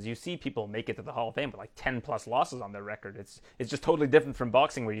martial arts is you see people make it to the Hall of Fame with like 10 plus losses on their record. It's just totally different from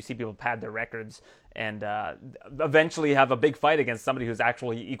boxing where you see people pad their records and eventually have a big fight against somebody who's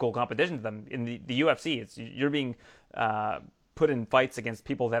actually equal competition to them. In the UFC, you're being put in fights against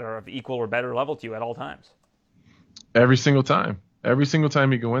people that are of equal or better level to you at all times. Every single time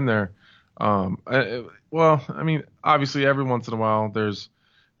you go in there. Obviously every once in a while there's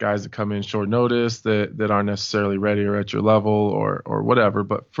guys that come in short notice that aren't necessarily ready or at your level or whatever.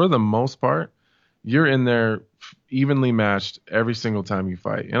 But for the most part, you're in there evenly matched every single time you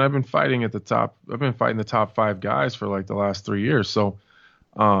fight. And I've been fighting the top 5 guys for like the last 3 years. So,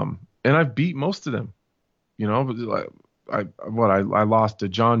 and I've beat most of them, I lost to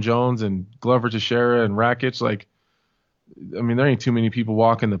John Jones and Glover Teixeira and Rakic. Like, I mean, there ain't too many people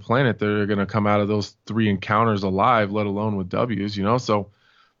walking the planet that are going to come out of those 3 encounters alive, let alone with W's, So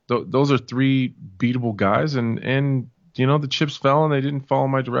those are 3 beatable guys, and the chips fell and they didn't fall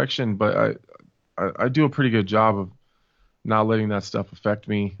in my direction. But I do a pretty good job of not letting that stuff affect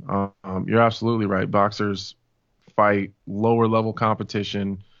me. You're absolutely right. Boxers fight lower level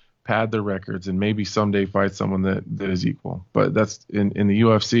competition, pad their records, and maybe someday fight someone that is equal. But that's in the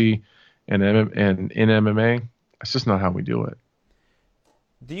UFC and in MMA. That's just not how we do it.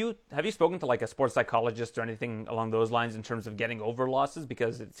 Have you spoken to like a sports psychologist or anything along those lines in terms of getting over losses?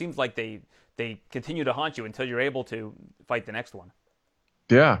 Because it seems like they continue to haunt you until you're able to fight the next one.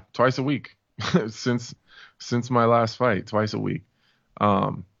 Yeah, twice a week since my last fight, twice a week.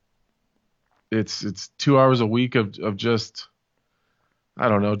 It's 2 hours a week of just, I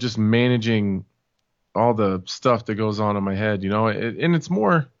don't know, just managing all the stuff that goes on in my head, and it's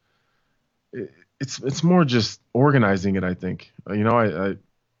more just organizing it, I think.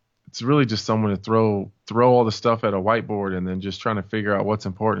 It's really just someone to throw all the stuff at a whiteboard and then just trying to figure out what's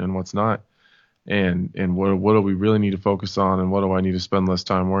important and what's not, and what do we really need to focus on, and what do I need to spend less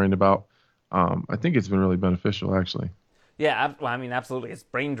time worrying about. I think it's been really beneficial, actually. Yeah, well, I mean, absolutely. It's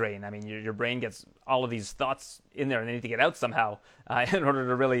brain drain. I mean, your brain gets all of these thoughts in there, and they need to get out somehow in order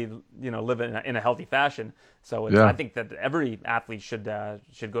to really, live in a healthy fashion. So I think that every athlete should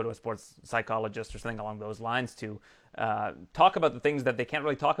go to a sports psychologist or something along those lines to talk about the things that they can't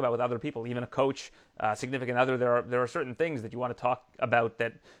really talk about with other people. Even a coach, significant other, there are certain things that you want to talk about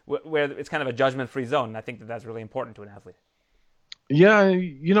that where it's kind of a judgment-free zone. And I think that that's really important to an athlete. Yeah,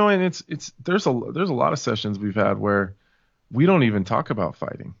 and there's a lot of sessions we've had where we don't even talk about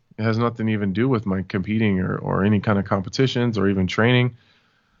fighting. It has nothing to even do with my competing or any kind of competitions or even training.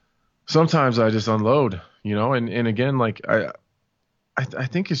 Sometimes I just unload, and again, like I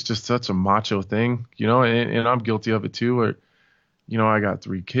think it's just such a macho thing, and I'm guilty of it too, where, I got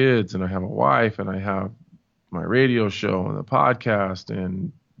 3 kids and I have a wife and I have my radio show and the podcast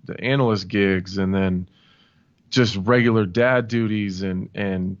and the analyst gigs and then just regular dad duties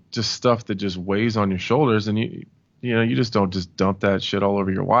and just stuff that just weighs on your shoulders, and you just don't just dump that shit all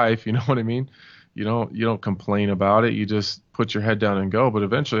over your wife. You know what I mean? You don't complain about it. You just put your head down and go. But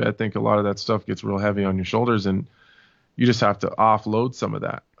eventually, I think a lot of that stuff gets real heavy on your shoulders, and you just have to offload some of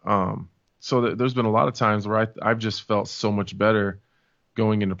that. So there's been a lot of times where I've just felt so much better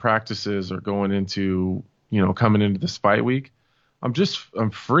going into practices or going into, coming into this fight week. I'm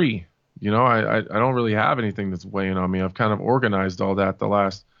free. I don't really have anything that's weighing on me. I've kind of organized all that the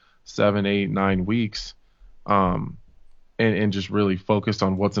last 7, 8, 9 weeks. And just really focused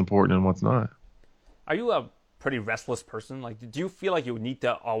on what's important and what's not. Are you a pretty restless person? Like, do you feel like you need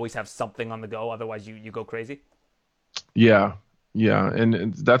to always have something on the go, otherwise you go crazy? Yeah,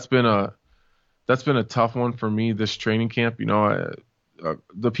 and that's been a tough one for me this training camp.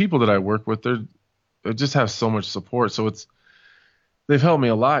 The people that I work with, they just have so much support, so they've helped me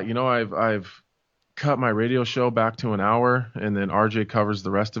a lot. I've cut my radio show back to an hour, and then RJ covers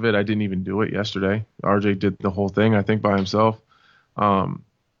the rest of it. I didn't even do it yesterday. RJ did the whole thing, I think, by himself. I'm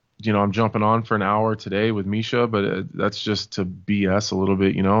jumping on for an hour today with Misha, but that's just to BS a little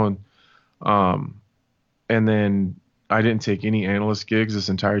bit, and then I didn't take any analyst gigs this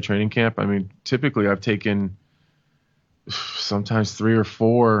entire training camp. I mean, typically I've taken sometimes 3 or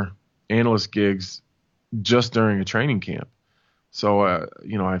 4 analyst gigs just during a training camp. So,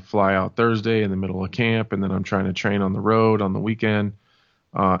 I fly out Thursday in the middle of camp, and then I'm trying to train on the road on the weekend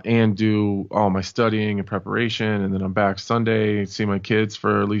and do all my studying and preparation. And then I'm back Sunday, see my kids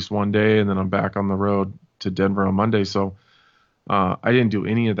for at least one day, and then I'm back on the road to Denver on Monday. So I didn't do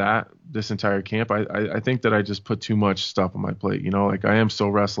any of that this entire camp. I think that I just put too much stuff on my plate. Like I am so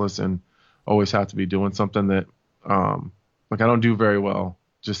restless and always have to be doing something that like I don't do very well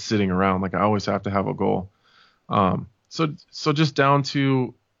just sitting around. Like I always have to have a goal. So just down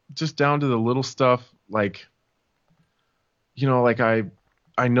to the little stuff, like, like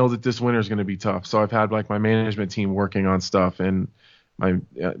I know that this winter is going to be tough. So I've had like my management team working on stuff and my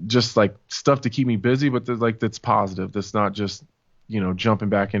just like stuff to keep me busy, but that's positive. That's not just, jumping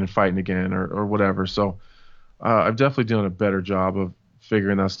back in and fighting again or whatever. So I've definitely done a better job of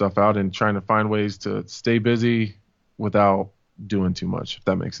figuring that stuff out and trying to find ways to stay busy without doing too much, if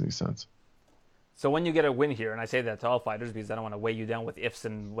that makes any sense. So when you get a win here, and I say that to all fighters because I don't want to weigh you down with ifs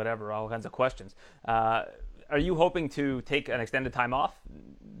and whatever, all kinds of questions. Are you hoping to take an extended time off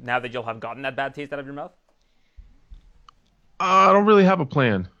now that you'll have gotten that bad taste out of your mouth? I don't really have a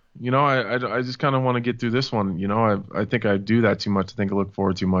plan. I just kind of want to get through this one. I think I do that too much. I think I look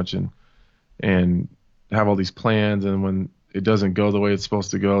forward too much and have all these plans. And when it doesn't go the way it's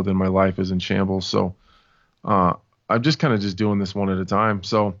supposed to go, then my life is in shambles. So I'm just kind of just doing this one at a time.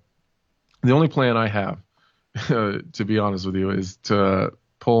 So the only plan I have, to be honest with you, is to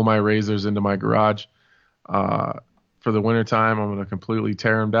pull my razors into my garage. For the wintertime, I'm going to completely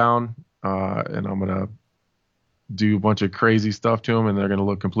tear them down, and I'm going to do a bunch of crazy stuff to them, and they're going to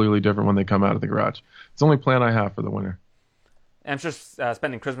look completely different when they come out of the garage. It's the only plan I have for the winter. And I'm sure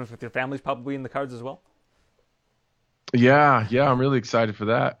spending Christmas with your family is probably in the cards as well. Yeah, I'm really excited for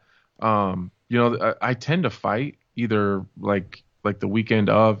that. I tend to fight either like the weekend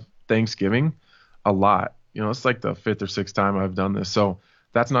of Thanksgiving a lot. It's like the 5th or 6th time I've done this. So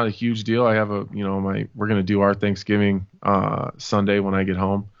that's not a huge deal. I have we're going to do our Thanksgiving Sunday when I get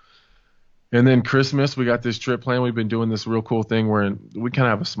home. And then Christmas, we got this trip planned. We've been doing this real cool thing where we kind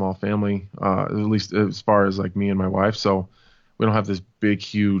of have a small family, at least as far as like me and my wife. So we don't have this big,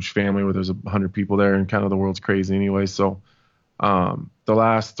 huge family where there's 100 people there and kind of the world's crazy anyway. So the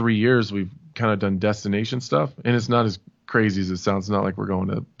last 3 years, we've kind of done destination stuff, and it's not as crazy as it sounds. It's not like we're going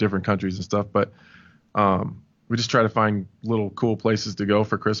to different countries and stuff, but we just try to find little cool places to go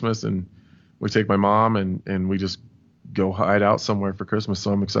for Christmas, and we take my mom and we just go hide out somewhere for Christmas.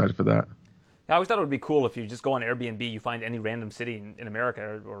 So I'm excited for that. I always thought it would be cool if you just go on Airbnb, you find any random city in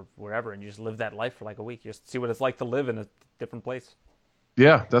America or wherever, and you just live that life for like a week. You just see what it's like to live in a different place.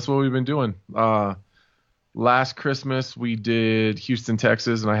 Yeah, that's what we've been doing. Last Christmas we did Houston,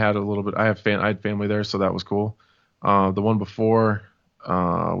 Texas, and I had I had family there, so that was cool. The one before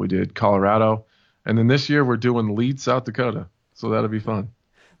we did Colorado, and then this year we're doing Leeds, South Dakota, so that'll be fun.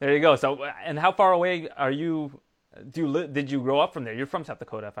 There you go. So, and how far away are you? Did you grow up from there? You're from South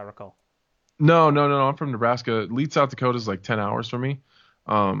Dakota, if I recall. No. I'm from Nebraska. Leeds, South Dakota is like 10 hours from me.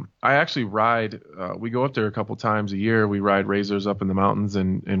 I actually ride. We go up there a couple times a year. We ride razors up in the mountains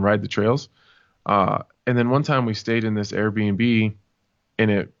and ride the trails. And then one time we stayed in this Airbnb,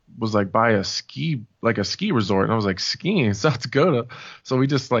 and it was like by a ski resort. And I was like, skiing in South Dakota. So we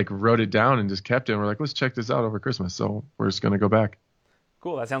just like wrote it down and just kept it. And we're like, let's check this out over Christmas. So we're just going to go back.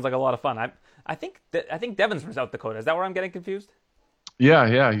 Cool. That sounds like a lot of fun. I think Devin's from South Dakota. Is that where I'm getting confused?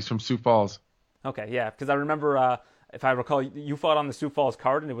 Yeah. He's from Sioux Falls. Okay. Yeah. Because I remember, if I recall, you fought on the Sioux Falls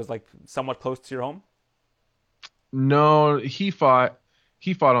card and it was like somewhat close to your home. No, he fought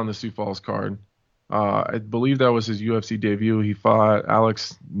on the Sioux Falls card. I believe that was his UFC debut. He fought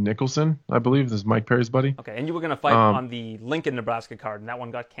Alex Nicholson, I believe. This is Mike Perry's buddy. Okay, and you were going to fight on the Lincoln, Nebraska card, and that one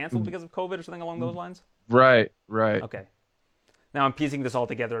got canceled because of COVID or something along those lines? Right. Okay. Now I'm piecing this all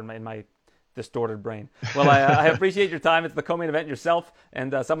together in my distorted brain. Well, I appreciate your time. It's the co-main event yourself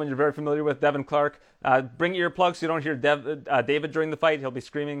and someone you're very familiar with, Devin Clark. Bring earplugs so you don't hear David during the fight. He'll be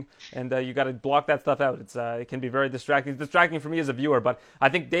screaming, and you got to block that stuff out. It can be very distracting. It's distracting for me as a viewer, but I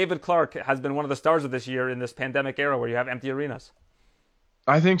think David Clark has been one of the stars of this year in this pandemic era where you have empty arenas.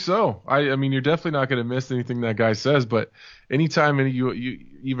 I think so. I mean, you're definitely not going to miss anything that guy says, but anytime you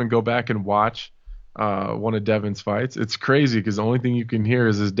even go back and watch one of Devin's fights, it's crazy because the only thing you can hear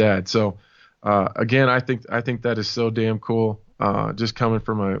is his dad. So again, I think that is so damn cool. Just coming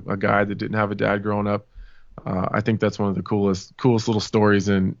from a guy that didn't have a dad growing up, I think that's one of the coolest little stories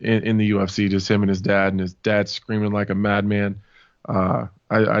in the UFC. Just him and his dad screaming like a madman.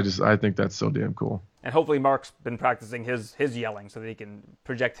 I think that's so damn cool. And hopefully Mark's been practicing his yelling so that he can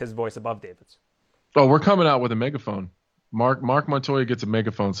project his voice above David's. Oh, we're coming out with a megaphone. Mark Montoya gets a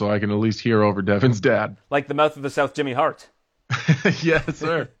megaphone so I can at least hear over Devin's dad. Like the mouth of the South, Jimmy Hart. Yes,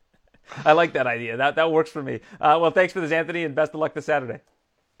 sir. I like that idea. That works for me. Well, thanks for this, Anthony, and best of luck this Saturday.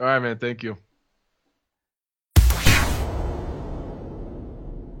 All right, man. Thank you.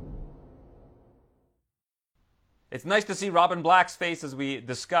 It's nice to see Robin Black's face as we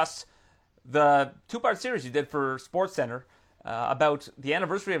discuss the two-part series you did for SportsCenter about the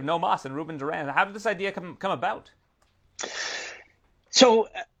anniversary of No Mas and Ruben Duran. How did this idea come about? So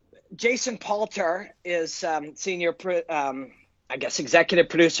Jason Palter is senior, executive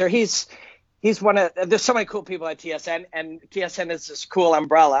producer. He's there's so many cool people at TSN, and TSN is this cool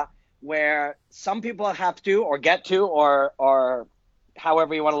umbrella where some people have to or get to or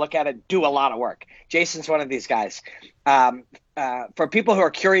however you want to look at it, do a lot of work. Jason's one of these guys. For people who are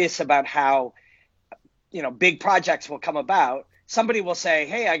curious about how, big projects will come about, somebody will say,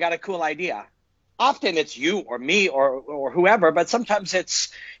 hey, I got a cool idea. Often it's you or me or whoever, but sometimes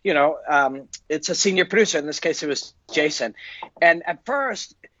it's, it's a senior producer. In this case, it was Jason. And at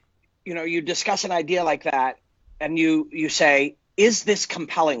first, you discuss an idea like that and you say, is this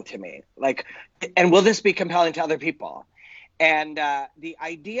compelling to me? And will this be compelling to other people? And the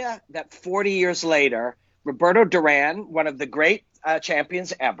idea that 40 years later, Roberto Duran, one of the great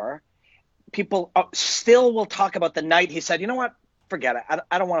champions ever, people still will talk about the night he said, you know what, forget it.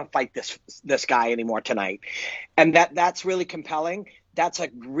 I don't want to fight this guy anymore tonight. And that's really compelling. That's a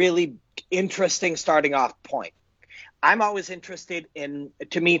really interesting starting off point. I'm always interested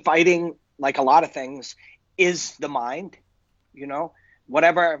to me, fighting, like a lot of things, is the mind.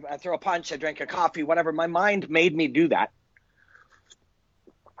 Whatever, I throw a punch, I drink a coffee, whatever, my mind made me do that.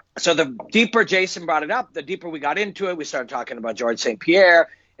 So the deeper Jason brought it up, the deeper we got into it. We started talking about Georges St-Pierre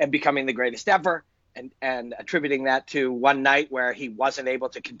and becoming the greatest ever, and attributing that to one night where he wasn't able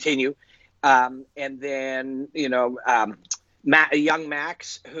to continue. And then, young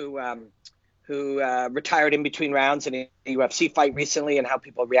Max, who retired in between rounds in a UFC fight recently, and how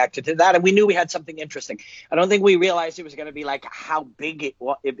people reacted to that. And we knew we had something interesting. I don't think we realized it was going to be like how big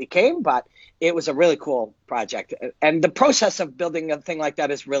it became, but it was a really cool project. And the process of building a thing like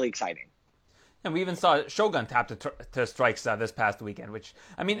that is really exciting. And we even saw Shogun tap to strikes this past weekend, which,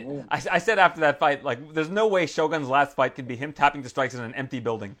 I said after that fight, there's no way Shogun's last fight could be him tapping to strikes in an empty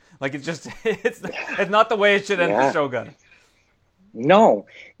building. It's not the way it should end for Shogun. No,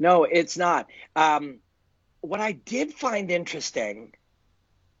 it's not. What I did find interesting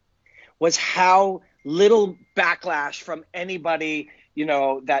was how little backlash from anybody,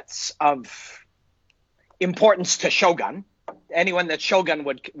 that's of importance to Shogun, anyone that Shogun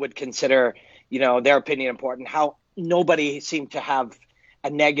would consider, their opinion important, how nobody seemed to have a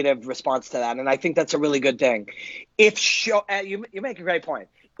negative response to that. And I think that's a really good thing. You make a great point.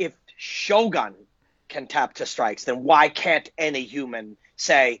 If Shogun can tap to strikes, then why can't any human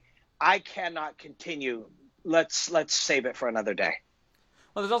say, I cannot continue, let's save it for another day?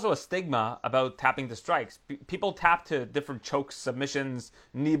 Well, there's also a stigma about tapping to strikes. People tap to different chokes, submissions,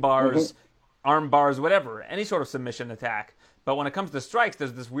 knee bars, arm bars, whatever, any sort of submission attack. But when it comes to strikes,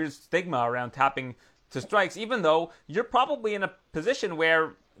 there's this weird stigma around tapping to strikes, even though you're probably in a position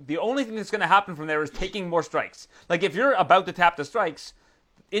where the only thing that's going to happen from there is taking more strikes. If you're about to tap to strikes,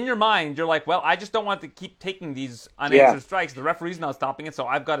 in your mind, you're like, well, I just don't want to keep taking these unanswered strikes. The referee's not stopping it, so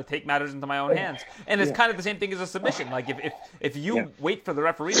I've got to take matters into my own hands. And it's kind of the same thing as a submission. If you wait for the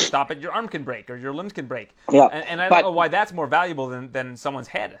referee to stop it, your arm can break or your limbs can break. Yeah. And I don't know why that's more valuable than someone's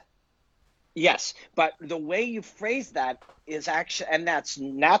head. Yes, but the way you phrase that is actually, and that's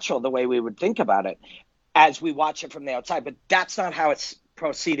natural the way we would think about it as we watch it from the outside, but that's not how it's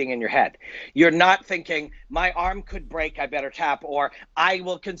proceeding in your head. You're not thinking, my arm could break, I better tap, or I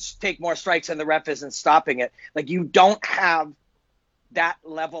will take more strikes and the ref isn't stopping it. You don't have that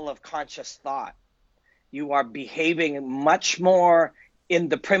level of conscious thought. You are behaving much more in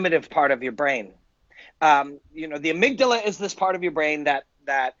the primitive part of your brain. The amygdala is this part of your brain that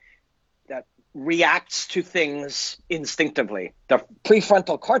reacts to things instinctively. The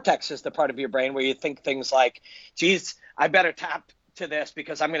prefrontal cortex is the part of your brain where you think things like, geez, I better tap to this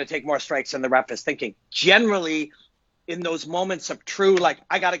because I'm going to take more strikes than the ref is thinking. Generally, in those moments of true,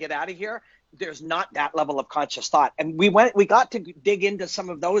 I got to get out of here, there's not that level of conscious thought. And we got to dig into some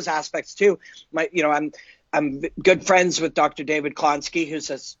of those aspects too. I'm good friends with Dr. David Klonsky,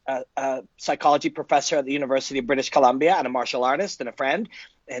 who's a psychology professor at the University of British Columbia and a martial artist and a friend.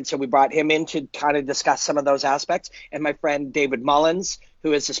 And so we brought him in to kind of discuss some of those aspects. And my friend David Mullins,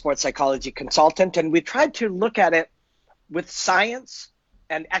 who is a sports psychology consultant. And we tried to look at it with science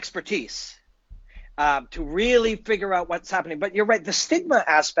and expertise to really figure out what's happening. But you're right, the stigma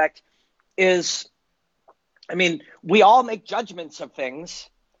aspect is, we all make judgments of things.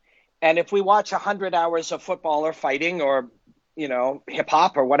 And if we watch 100 hours of football or fighting or, hip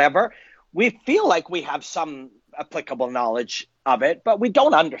hop or whatever, we feel like we have some applicable knowledge of it, but we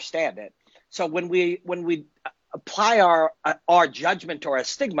don't understand it. So when we apply our judgment or a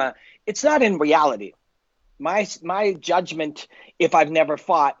stigma, it's not in reality. my judgment, if I've never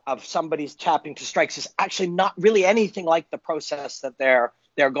fought, of somebody's tapping to strikes is actually not really anything like the process that they're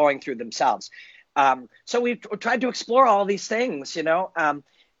going through themselves. So we've tried to explore all these things, and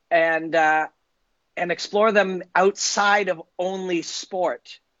explore them outside of only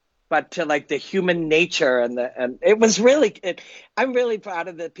sport, but to like the human nature and it was really. I'm really proud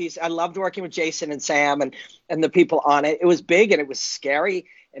of the piece. I loved working with Jason and Sam and the people on it. It was big and it was scary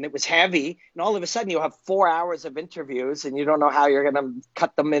and it was heavy. And all of a sudden you have 4 hours of interviews and you don't know how you're going to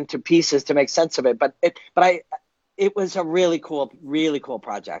cut them into pieces to make sense of it. But it was a really cool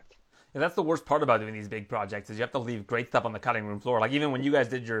project. Yeah, that's the worst part about doing these big projects is you have to leave great stuff on the cutting room floor. Like even when you guys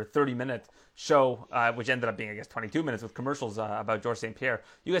did your 30-minute show, which ended up being, I guess, 22 minutes with commercials about Georges St-Pierre,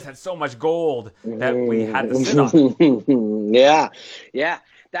 you guys had so much gold that we had to sit on. Yeah.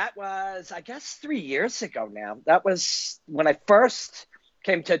 That was, I guess, 3 years ago now. That was when I first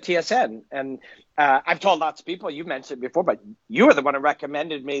came to TSN. And I've told lots of people, you mentioned it before, but you were the one who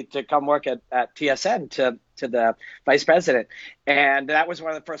recommended me to come work at TSN to the vice president. And that was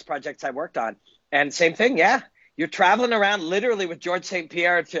one of the first projects I worked on. And same thing, yeah. You're traveling around literally with Georges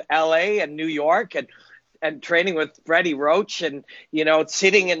St-Pierre to LA and New York and training with Freddie Roach and,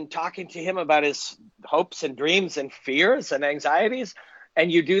 sitting and talking to him about his hopes and dreams and fears and anxieties.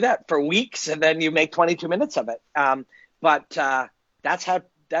 And you do that for weeks and then you make 22 minutes of it. But that's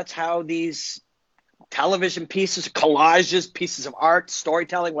how these television pieces, collages, pieces of art,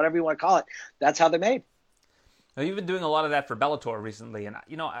 storytelling, whatever you want to call it, that's how they're made. Now, you've been doing a lot of that for Bellator recently. And,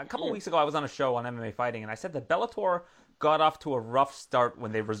 a couple of weeks ago, I was on a show on MMA Fighting, and I said that Bellator got off to a rough start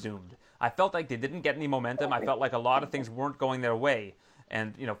when they resumed. I felt like they didn't get any momentum. I felt like a lot of things weren't going their way.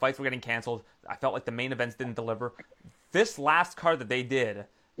 And, fights were getting canceled. I felt like the main events didn't deliver. This last card that they did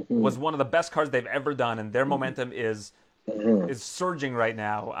was one of the best cards they've ever done, and their momentum is surging right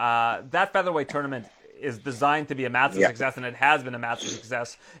now. That featherweight tournament is designed to be a massive success, and it has been a massive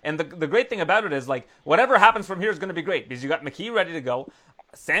success. And the great thing about it is, like, whatever happens from here is going to be great because you got McKee ready to go.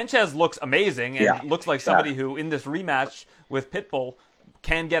 Sanchez looks amazing and looks like somebody who, in this rematch with Pitbull,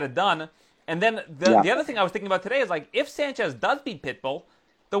 can get it done. And then the other thing I was thinking about today is, like, if Sanchez does beat Pitbull,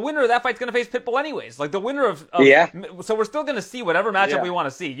 the winner of that fight's going to face Pitbull anyways. Like, the winner of so we're still going to see whatever matchup we want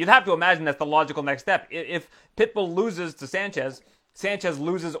to see. You'd have to imagine that's the logical next step. If Pitbull loses to Sanchez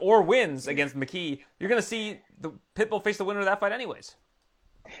loses or wins against McKee, you're going to see the Pitbull face the winner of that fight anyways.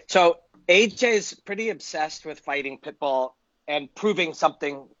 So AJ's pretty obsessed with fighting Pitbull and proving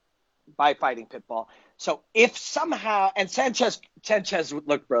something by fighting Pitbull. So if somehow, and Sanchez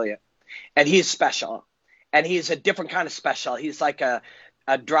looked brilliant, and he's special, and he's a different kind of special. He's like a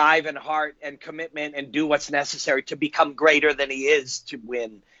drive and heart and commitment and do what's necessary to become greater than he is to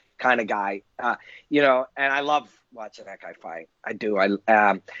win kind of guy. And I love watching that guy fight. I do.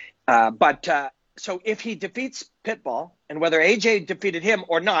 So if he defeats Pitbull, and whether AJ defeated him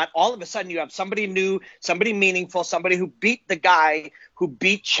or not, all of a sudden you have somebody new, somebody meaningful, somebody who beat the guy who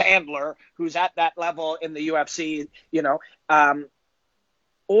beat Chandler, who's at that level in the UFC, and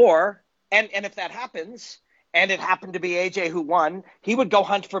if that happens, and it happened to be AJ who won, he would go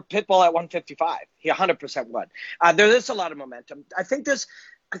hunt for Pitbull at 155. He 100% would. There is a lot of momentum. I think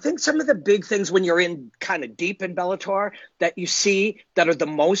some of the big things when you're in kind of deep in Bellator that you see that are the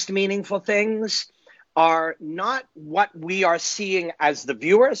most meaningful things are not what we are seeing as the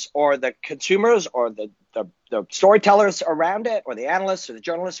viewers or the consumers or the storytellers around it or the analysts or the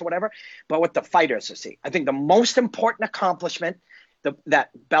journalists or whatever, but what the fighters are seeing. I think the most important accomplishment that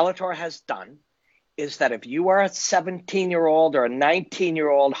Bellator has done is that if you are a 17-year-old or a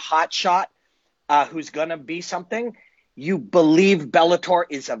 19-year-old hotshot who's going to be something, you believe Bellator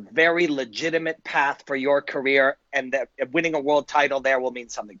is a very legitimate path for your career and that winning a world title there will mean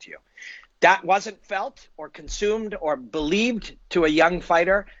something to you. That wasn't felt or consumed or believed to a young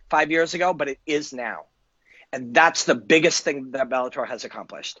fighter 5 years ago, but it is now. And that's the biggest thing that Bellator has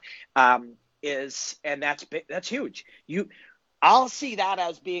accomplished. And that's huge. I'll see that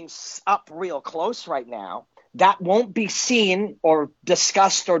as being up real close right now. That won't be seen or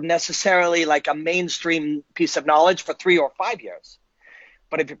discussed or necessarily like a mainstream piece of knowledge for 3 or 5 years.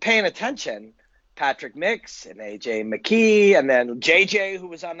 But if you're paying attention, Patrick Mix and AJ McKee and then JJ, who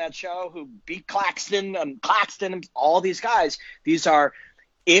was on that show, who beat Claxton, all these guys, these are,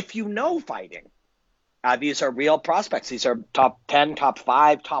 if you know fighting, these are real prospects. These are top 10, top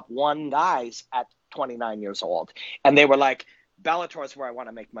 5, top 1 guys at 29 years old. And they were like, Bellator is where I want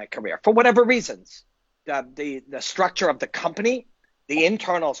to make my career for whatever reasons. The structure of the company, the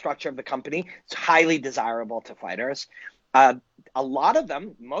internal structure of the company is highly desirable to fighters. A lot of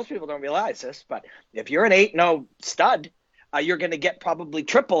them, most people don't realize this, but if you're an 8-0 stud, you're going to get probably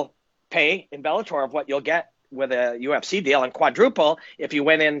triple pay in Bellator of what you'll get with a UFC deal and quadruple if you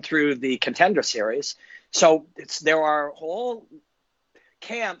went in through the Contender Series. So there are whole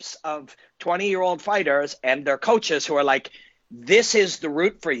camps of 20-year-old fighters and their coaches who are like, this is the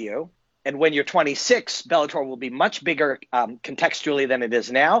route for you. And when you're 26, Bellator will be much bigger contextually than it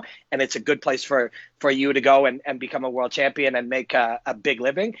is now. And it's a good place for you to go and become a world champion and make a big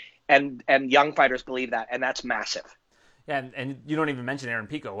living. And young fighters believe that. And that's massive. Yeah, and you don't even mention Aaron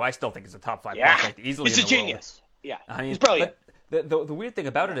Pico, who I still think is a top 5 yeah. prospect easily. He's a genius. World. Yeah, I mean, he's brilliant. But the weird thing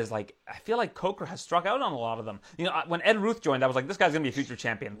about it is, like, I feel like Coker has struck out on a lot of them. You know, when Ed Ruth joined, I was like, this guy's going to be a future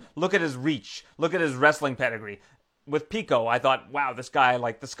champion. Look at his reach. Look at his wrestling pedigree. With Pico, I thought, wow, this guy,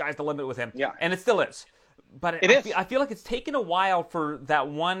 like, the sky's the limit with him. Yeah. And it still is. But I feel like it's taken a while for that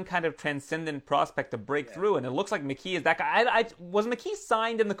one kind of transcendent prospect to break through, and it looks like McKee is that guy. Was McKee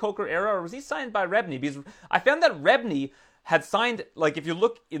signed in the Coker era, or was he signed by Rebny? Because I found that Rebny had signed, like, if you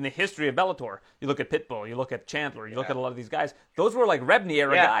look in the history of Bellator, you look at Pitbull, you look at Chandler, you look at a lot of these guys, those were like Rebny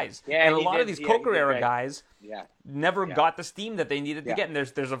era guys. Yeah, and a lot of these Coker era guys never got the steam that they needed to get, and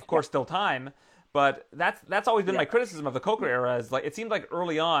there's of course still time. But that's always been my criticism of the Coker era. Is like, it seemed like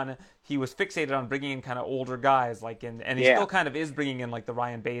early on he was fixated on bringing in kind of older guys, like, and he still kind of is bringing in like the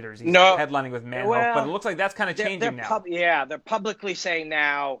Ryan Baders. He's headlining with Manhoef, but it looks like that's kind of changing now. They're publicly saying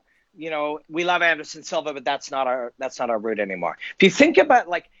now, you know, we love Anderson Silva, but that's not our route anymore. If you think about,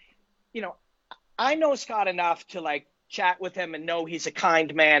 like, you know, I know Scott enough to, like, chat with him and know he's a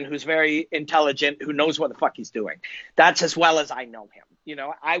kind man who's very intelligent, who knows what the fuck he's doing. That's as well as I know him. You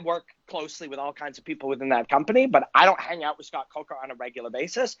know, I work closely with all kinds of people within that company, but I don't hang out with Scott Coker on a regular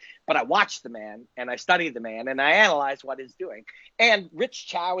basis. But I watch the man and I study the man and I analyze what he's doing. And Rich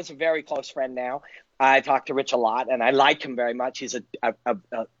Chow is a very close friend now. I talk to Rich a lot and I like him very much. He's a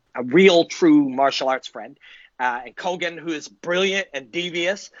real, true martial arts friend. And Kogan, who is brilliant and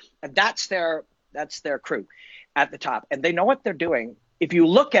devious, and that's their crew at the top, and they know what they're doing. If you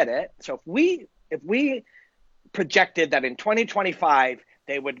look at it, so if we projected that in 2025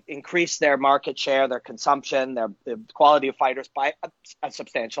 they would increase their market share, their consumption, the quality of fighters by a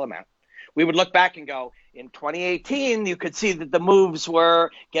substantial amount, we would look back and go, in 2018 you could see that the moves were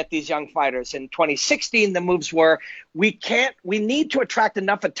get these young fighters. In 2016 the moves were we need to attract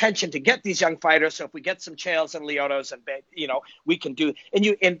enough attention to get these young fighters. So if we get some Chaels and Lyotos and, you know, we can do.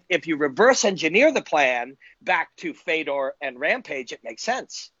 And if you reverse engineer the plan back to Fedor and Rampage, it makes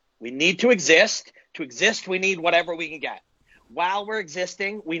sense. We need to exist. To exist, we need whatever we can get. While we're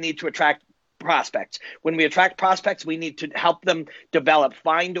existing, we need to attract prospects. When we attract prospects, we need to help them develop,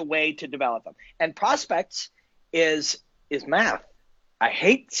 find a way to develop them. And prospects is math. I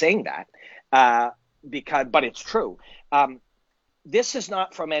hate saying that but it's true. This is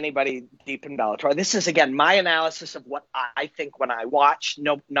not from anybody deep in Bellator. This is, again, my analysis of what I think when I watch,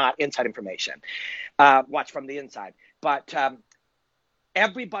 not inside information, watch from the inside. But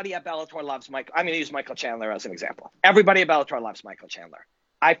everybody at Bellator loves Michael. I'm going to use Michael Chandler as an example. Everybody at Bellator loves Michael Chandler.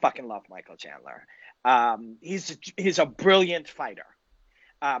 I fucking love Michael Chandler. He's a brilliant fighter.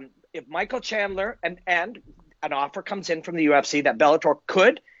 If Michael Chandler and an offer comes in from the UFC that Bellator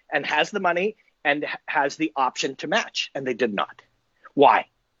could and has the money and has the option to match, and they did not. Why?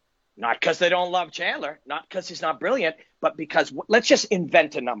 Not because they don't love Chandler, not because he's not brilliant, but because let's just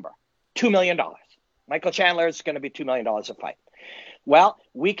invent a number. $2 million. Michael Chandler is going to be $2 million a fight. Well,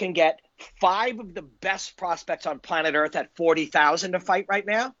 we can get 5 of the best prospects on planet Earth at $40,000 a fight right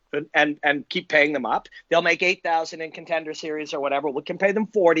now, and keep paying them up. They'll make $8,000 in Contender Series or whatever. We can pay them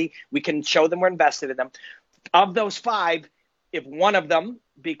 $40,000. We can show them we're invested in them. Of those 5, if one of them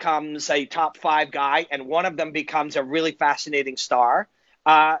becomes a top 5 guy and one of them becomes a really fascinating star,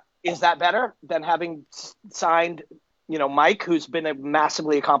 is that better than having signed, you know, Mike, who's been a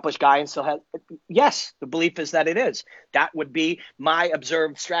massively accomplished guy and still has? Yes, the belief is that it is. That would be my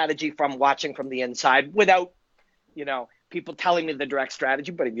observed strategy from watching from the inside without, you know, people telling me the direct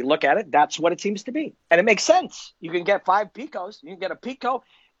strategy. But if you look at it, that's what it seems to be. And it makes sense. You can get 5 Picos. You can get a Pico,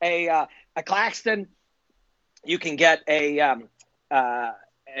 a Claxton. You can get a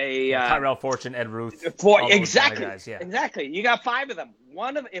Tyrell Fortune, Ed Ruth. Exactly. Guys, yeah. Exactly. You got 5 of them.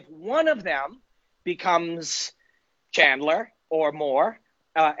 If one of them becomes Chandler or more,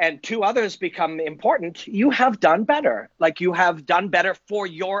 and 2 others become important, you have done better. Like, you have done better for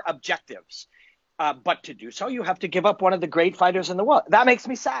your objectives. But to do so, you have to give up one of the great fighters in the world. That makes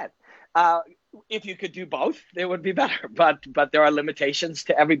me sad. If you could do both, it would be better. But there are limitations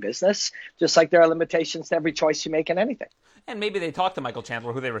to every business, just like there are limitations to every choice you make in anything. And maybe they talk to Michael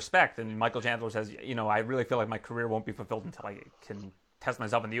Chandler, who they respect, and Michael Chandler says, you know, I really feel like my career won't be fulfilled until I can test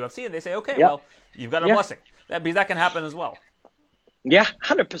myself in the UFC. And they say, okay, well, you've got a blessing. That can happen as well. Yeah,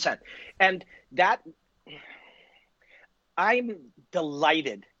 100%. And that, I'm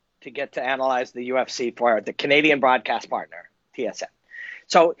delighted to get to analyze the UFC for the Canadian broadcast partner, TSN.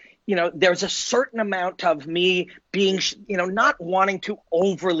 So, there's a certain amount of me being, not wanting to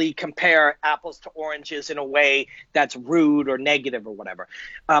overly compare apples to oranges in a way that's rude or negative or whatever.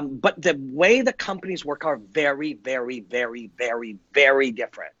 But the way the companies work are very, very, very, very, very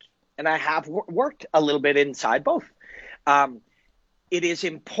different. And I have worked a little bit inside both. It is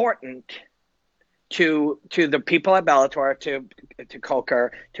important to the people at Bellator, to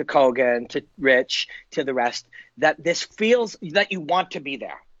Coker, to Kogan, to Rich, to the rest, that this feels that you want to be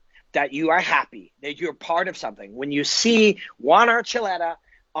there, that you are happy, that you're part of something. When you see Juan Archuleta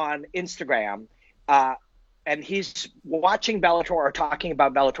on Instagram and he's watching Bellator or talking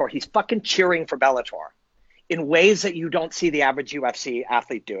about Bellator, he's fucking cheering for Bellator in ways that you don't see the average UFC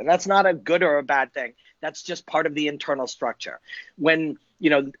athlete do. And that's not a good or a bad thing. That's just part of the internal structure. When,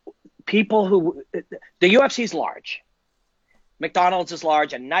 people the UFC is large. McDonald's is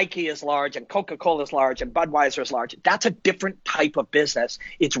large, and Nike is large, and Coca-Cola is large, and Budweiser is large. That's a different type of business.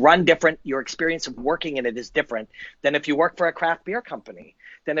 It's run different. Your experience of working in it is different than if you work for a craft beer company,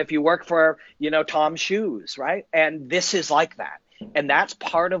 than if you work for, Tom's Shoes, right? And this is like that. And that's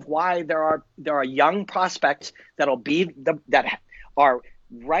part of why there are young prospects that are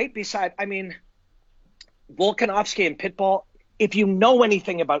right beside. I mean, Volkanovski and Pitbull. If you know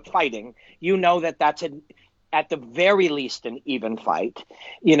anything about fighting, you know that that's at the very least an even fight.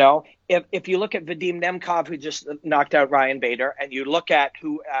 If you look at Vadim Nemkov, who just knocked out Ryan Bader, and you look at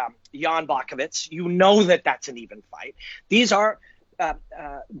Jan Blachowicz, you know that that's an even fight. These are,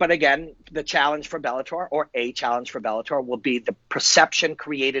 but again, the challenge for Bellator, or a challenge for Bellator, will be the perception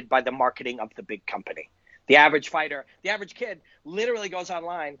created by the marketing of the big company. The average fighter, the average kid, literally goes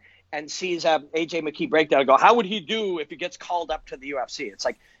online and sees AJ McKee breakdown and go, how would he do if he gets called up to the UFC? It's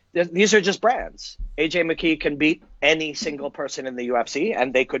like, these are just brands. AJ McKee can beat any single person in the UFC,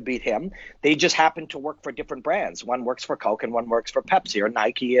 and they could beat him. They just happen to work for different brands. One works for Coke and one works for Pepsi or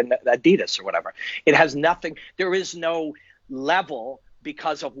Nike and Adidas or whatever. It has nothing. There is no level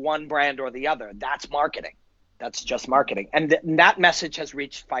because of one brand or the other. That's marketing. That's just marketing. And that message has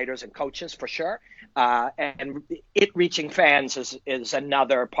reached fighters and coaches for sure. And it reaching fans is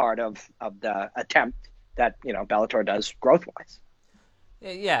another part of the attempt that, Bellator does growth-wise.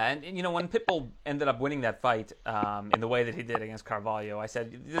 Yeah, and when Pitbull ended up winning that fight in the way that he did against Carvalho, I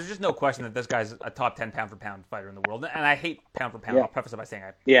said there's just no question that this guy's a top 10 pound-for-pound fighter in the world. And I hate pound-for-pound. Yeah. I'll preface it by saying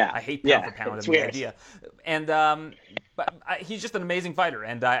I hate pound-for-pound as an idea. And but he's just an amazing fighter,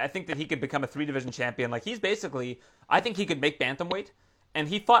 and I think that he could become a 3-division champion. Like, I think he could make bantamweight. And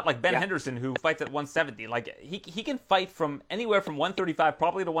he fought like Ben Henderson, who fights at 170. Like, he can fight from anywhere from 135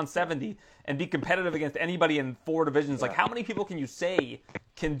 probably to 170 and be competitive against anybody in 4 divisions. Yeah. Like, how many people can you say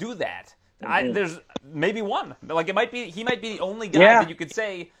can do that? Mm-hmm. There's maybe one. Like, he might be the only guy that you could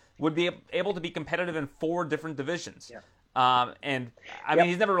say would be able to be competitive in 4 different divisions. Yeah. And I mean,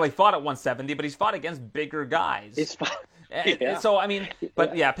 he's never really fought at 170, but he's fought against bigger guys. He's fought. So I mean,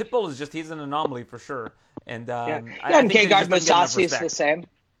 but Pitbull he's an anomaly for sure. And and Gegard Mousasi is the same.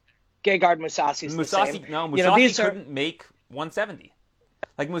 Gegard Mousasi is the same. Mousasi couldn't make 170.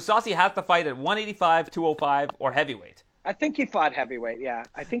 Like, Mousasi has to fight at 185, 205, or heavyweight. I think he fought heavyweight. Yeah,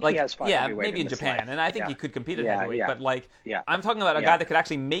 I think he has fought heavyweight. Maybe in Japan, life. And I think he could compete at heavyweight. Yeah. But I'm talking about a guy that could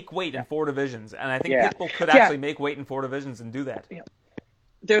actually make weight in 4 divisions, and I think Pitbull could actually make weight in 4 divisions and do that. Yeah.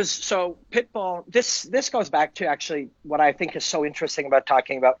 Pitbull. This goes back to actually what I think is so interesting about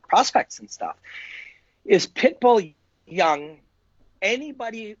talking about prospects and stuff. Is Pitbull young?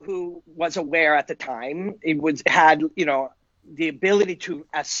 Anybody who was aware at the time, had the ability to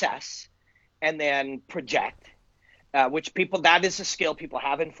assess and then project, that is a skill people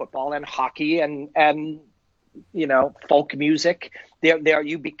have in football and hockey and folk music. There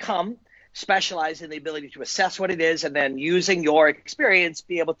you become specialized in the ability to assess what it is and then using your experience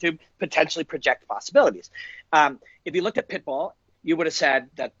be able to potentially project possibilities. If you looked at Pitbull, you would have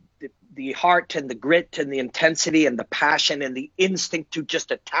said that the heart and the grit and the intensity and the passion and the instinct to just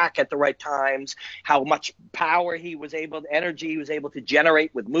attack at the right times, how much energy he was able to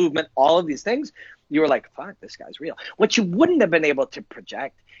generate with movement, all of these things, you were like, fuck, this guy's real. What you wouldn't have been able to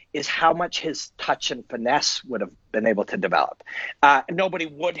project is how much his touch and finesse would have been able to develop. Nobody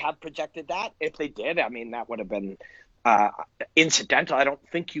would have projected that. If they did, I mean, that would have been incidental. I don't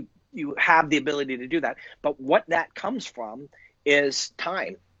think you have the ability to do that. But what that comes from is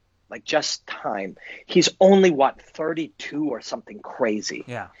time. Like, just time. He's only 32 or something crazy.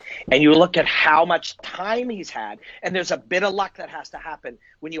 Yeah. And you look at how much time he's had, and there's a bit of luck that has to happen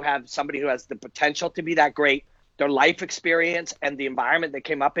when you have somebody who has the potential to be that great their life experience and the environment they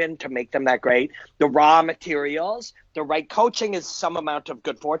came up in to make them that great. The raw materials, the right coaching is some amount of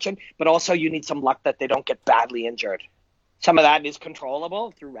good fortune, but also you need some luck that they don't get badly injured. Some of that is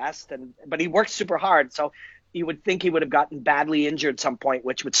controllable through rest, but he worked super hard. So you would think he would have gotten badly injured at some point,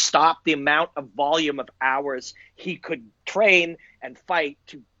 which would stop the amount of volume of hours he could train and fight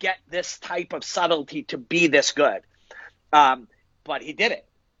to get this type of subtlety to be this good. But he did it,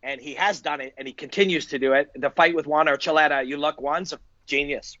 and he has done it, and he continues to do it. The fight with Juan Archuleta, you look, Juan's a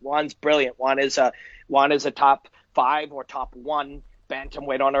genius. Juan's brilliant. Juan is a top 5 or top 1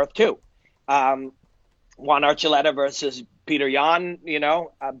 bantamweight on earth too. Juan Archuleta versus Peter Yan, you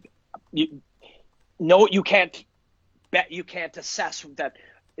can't bet, you can't assess that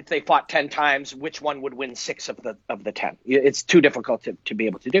if they fought 10 times, which one would win 6 of the 10. It's too difficult to be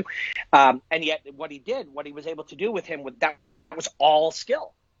able to do. And yet what he was able to do with him that was all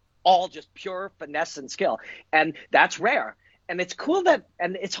skill, all just pure finesse and skill. And that's rare. And it's cool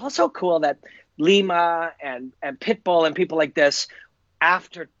and it's also cool that Lima and Pitbull and people like this,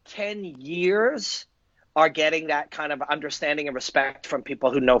 after 10 years, are getting that kind of understanding and respect from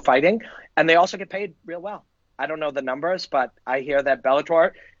people who know fighting. And they also get paid real well. I don't know the numbers, but I hear that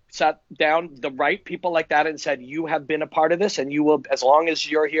Bellator sat down the right people like that and said, you have been a part of this, and you will, as long as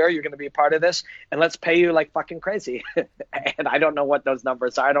you're here, you're going to be a part of this, and let's pay you like fucking crazy. And I don't know what those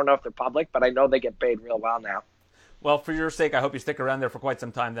numbers are. I don't know if they're public, but I know they get paid real well now. Well, for your sake, I hope you stick around there for quite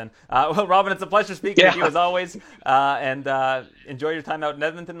some time then. Well, Robin, it's a pleasure speaking with you as always, and enjoy your time out in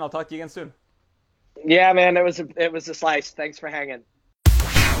Edmonton, and I'll talk to you again soon. Yeah, man, it was a slice. Thanks for hanging.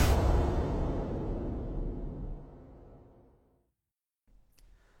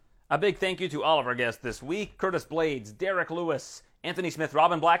 A big thank you to all of our guests this week: Curtis Blades, Derek Lewis, Anthony Smith,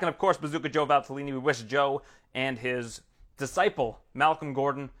 Robin Black, and of course Bazooka Joe Valtellini. We wish Joe and his disciple Malcolm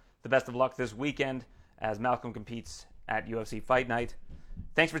Gordon the best of luck this weekend as Malcolm competes at UFC Fight Night.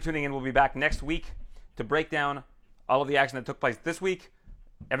 Thanks for tuning in. We'll be back next week to break down all of the action that took place this week,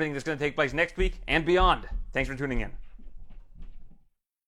 everything that's going to take place next week, and beyond. Thanks for tuning in.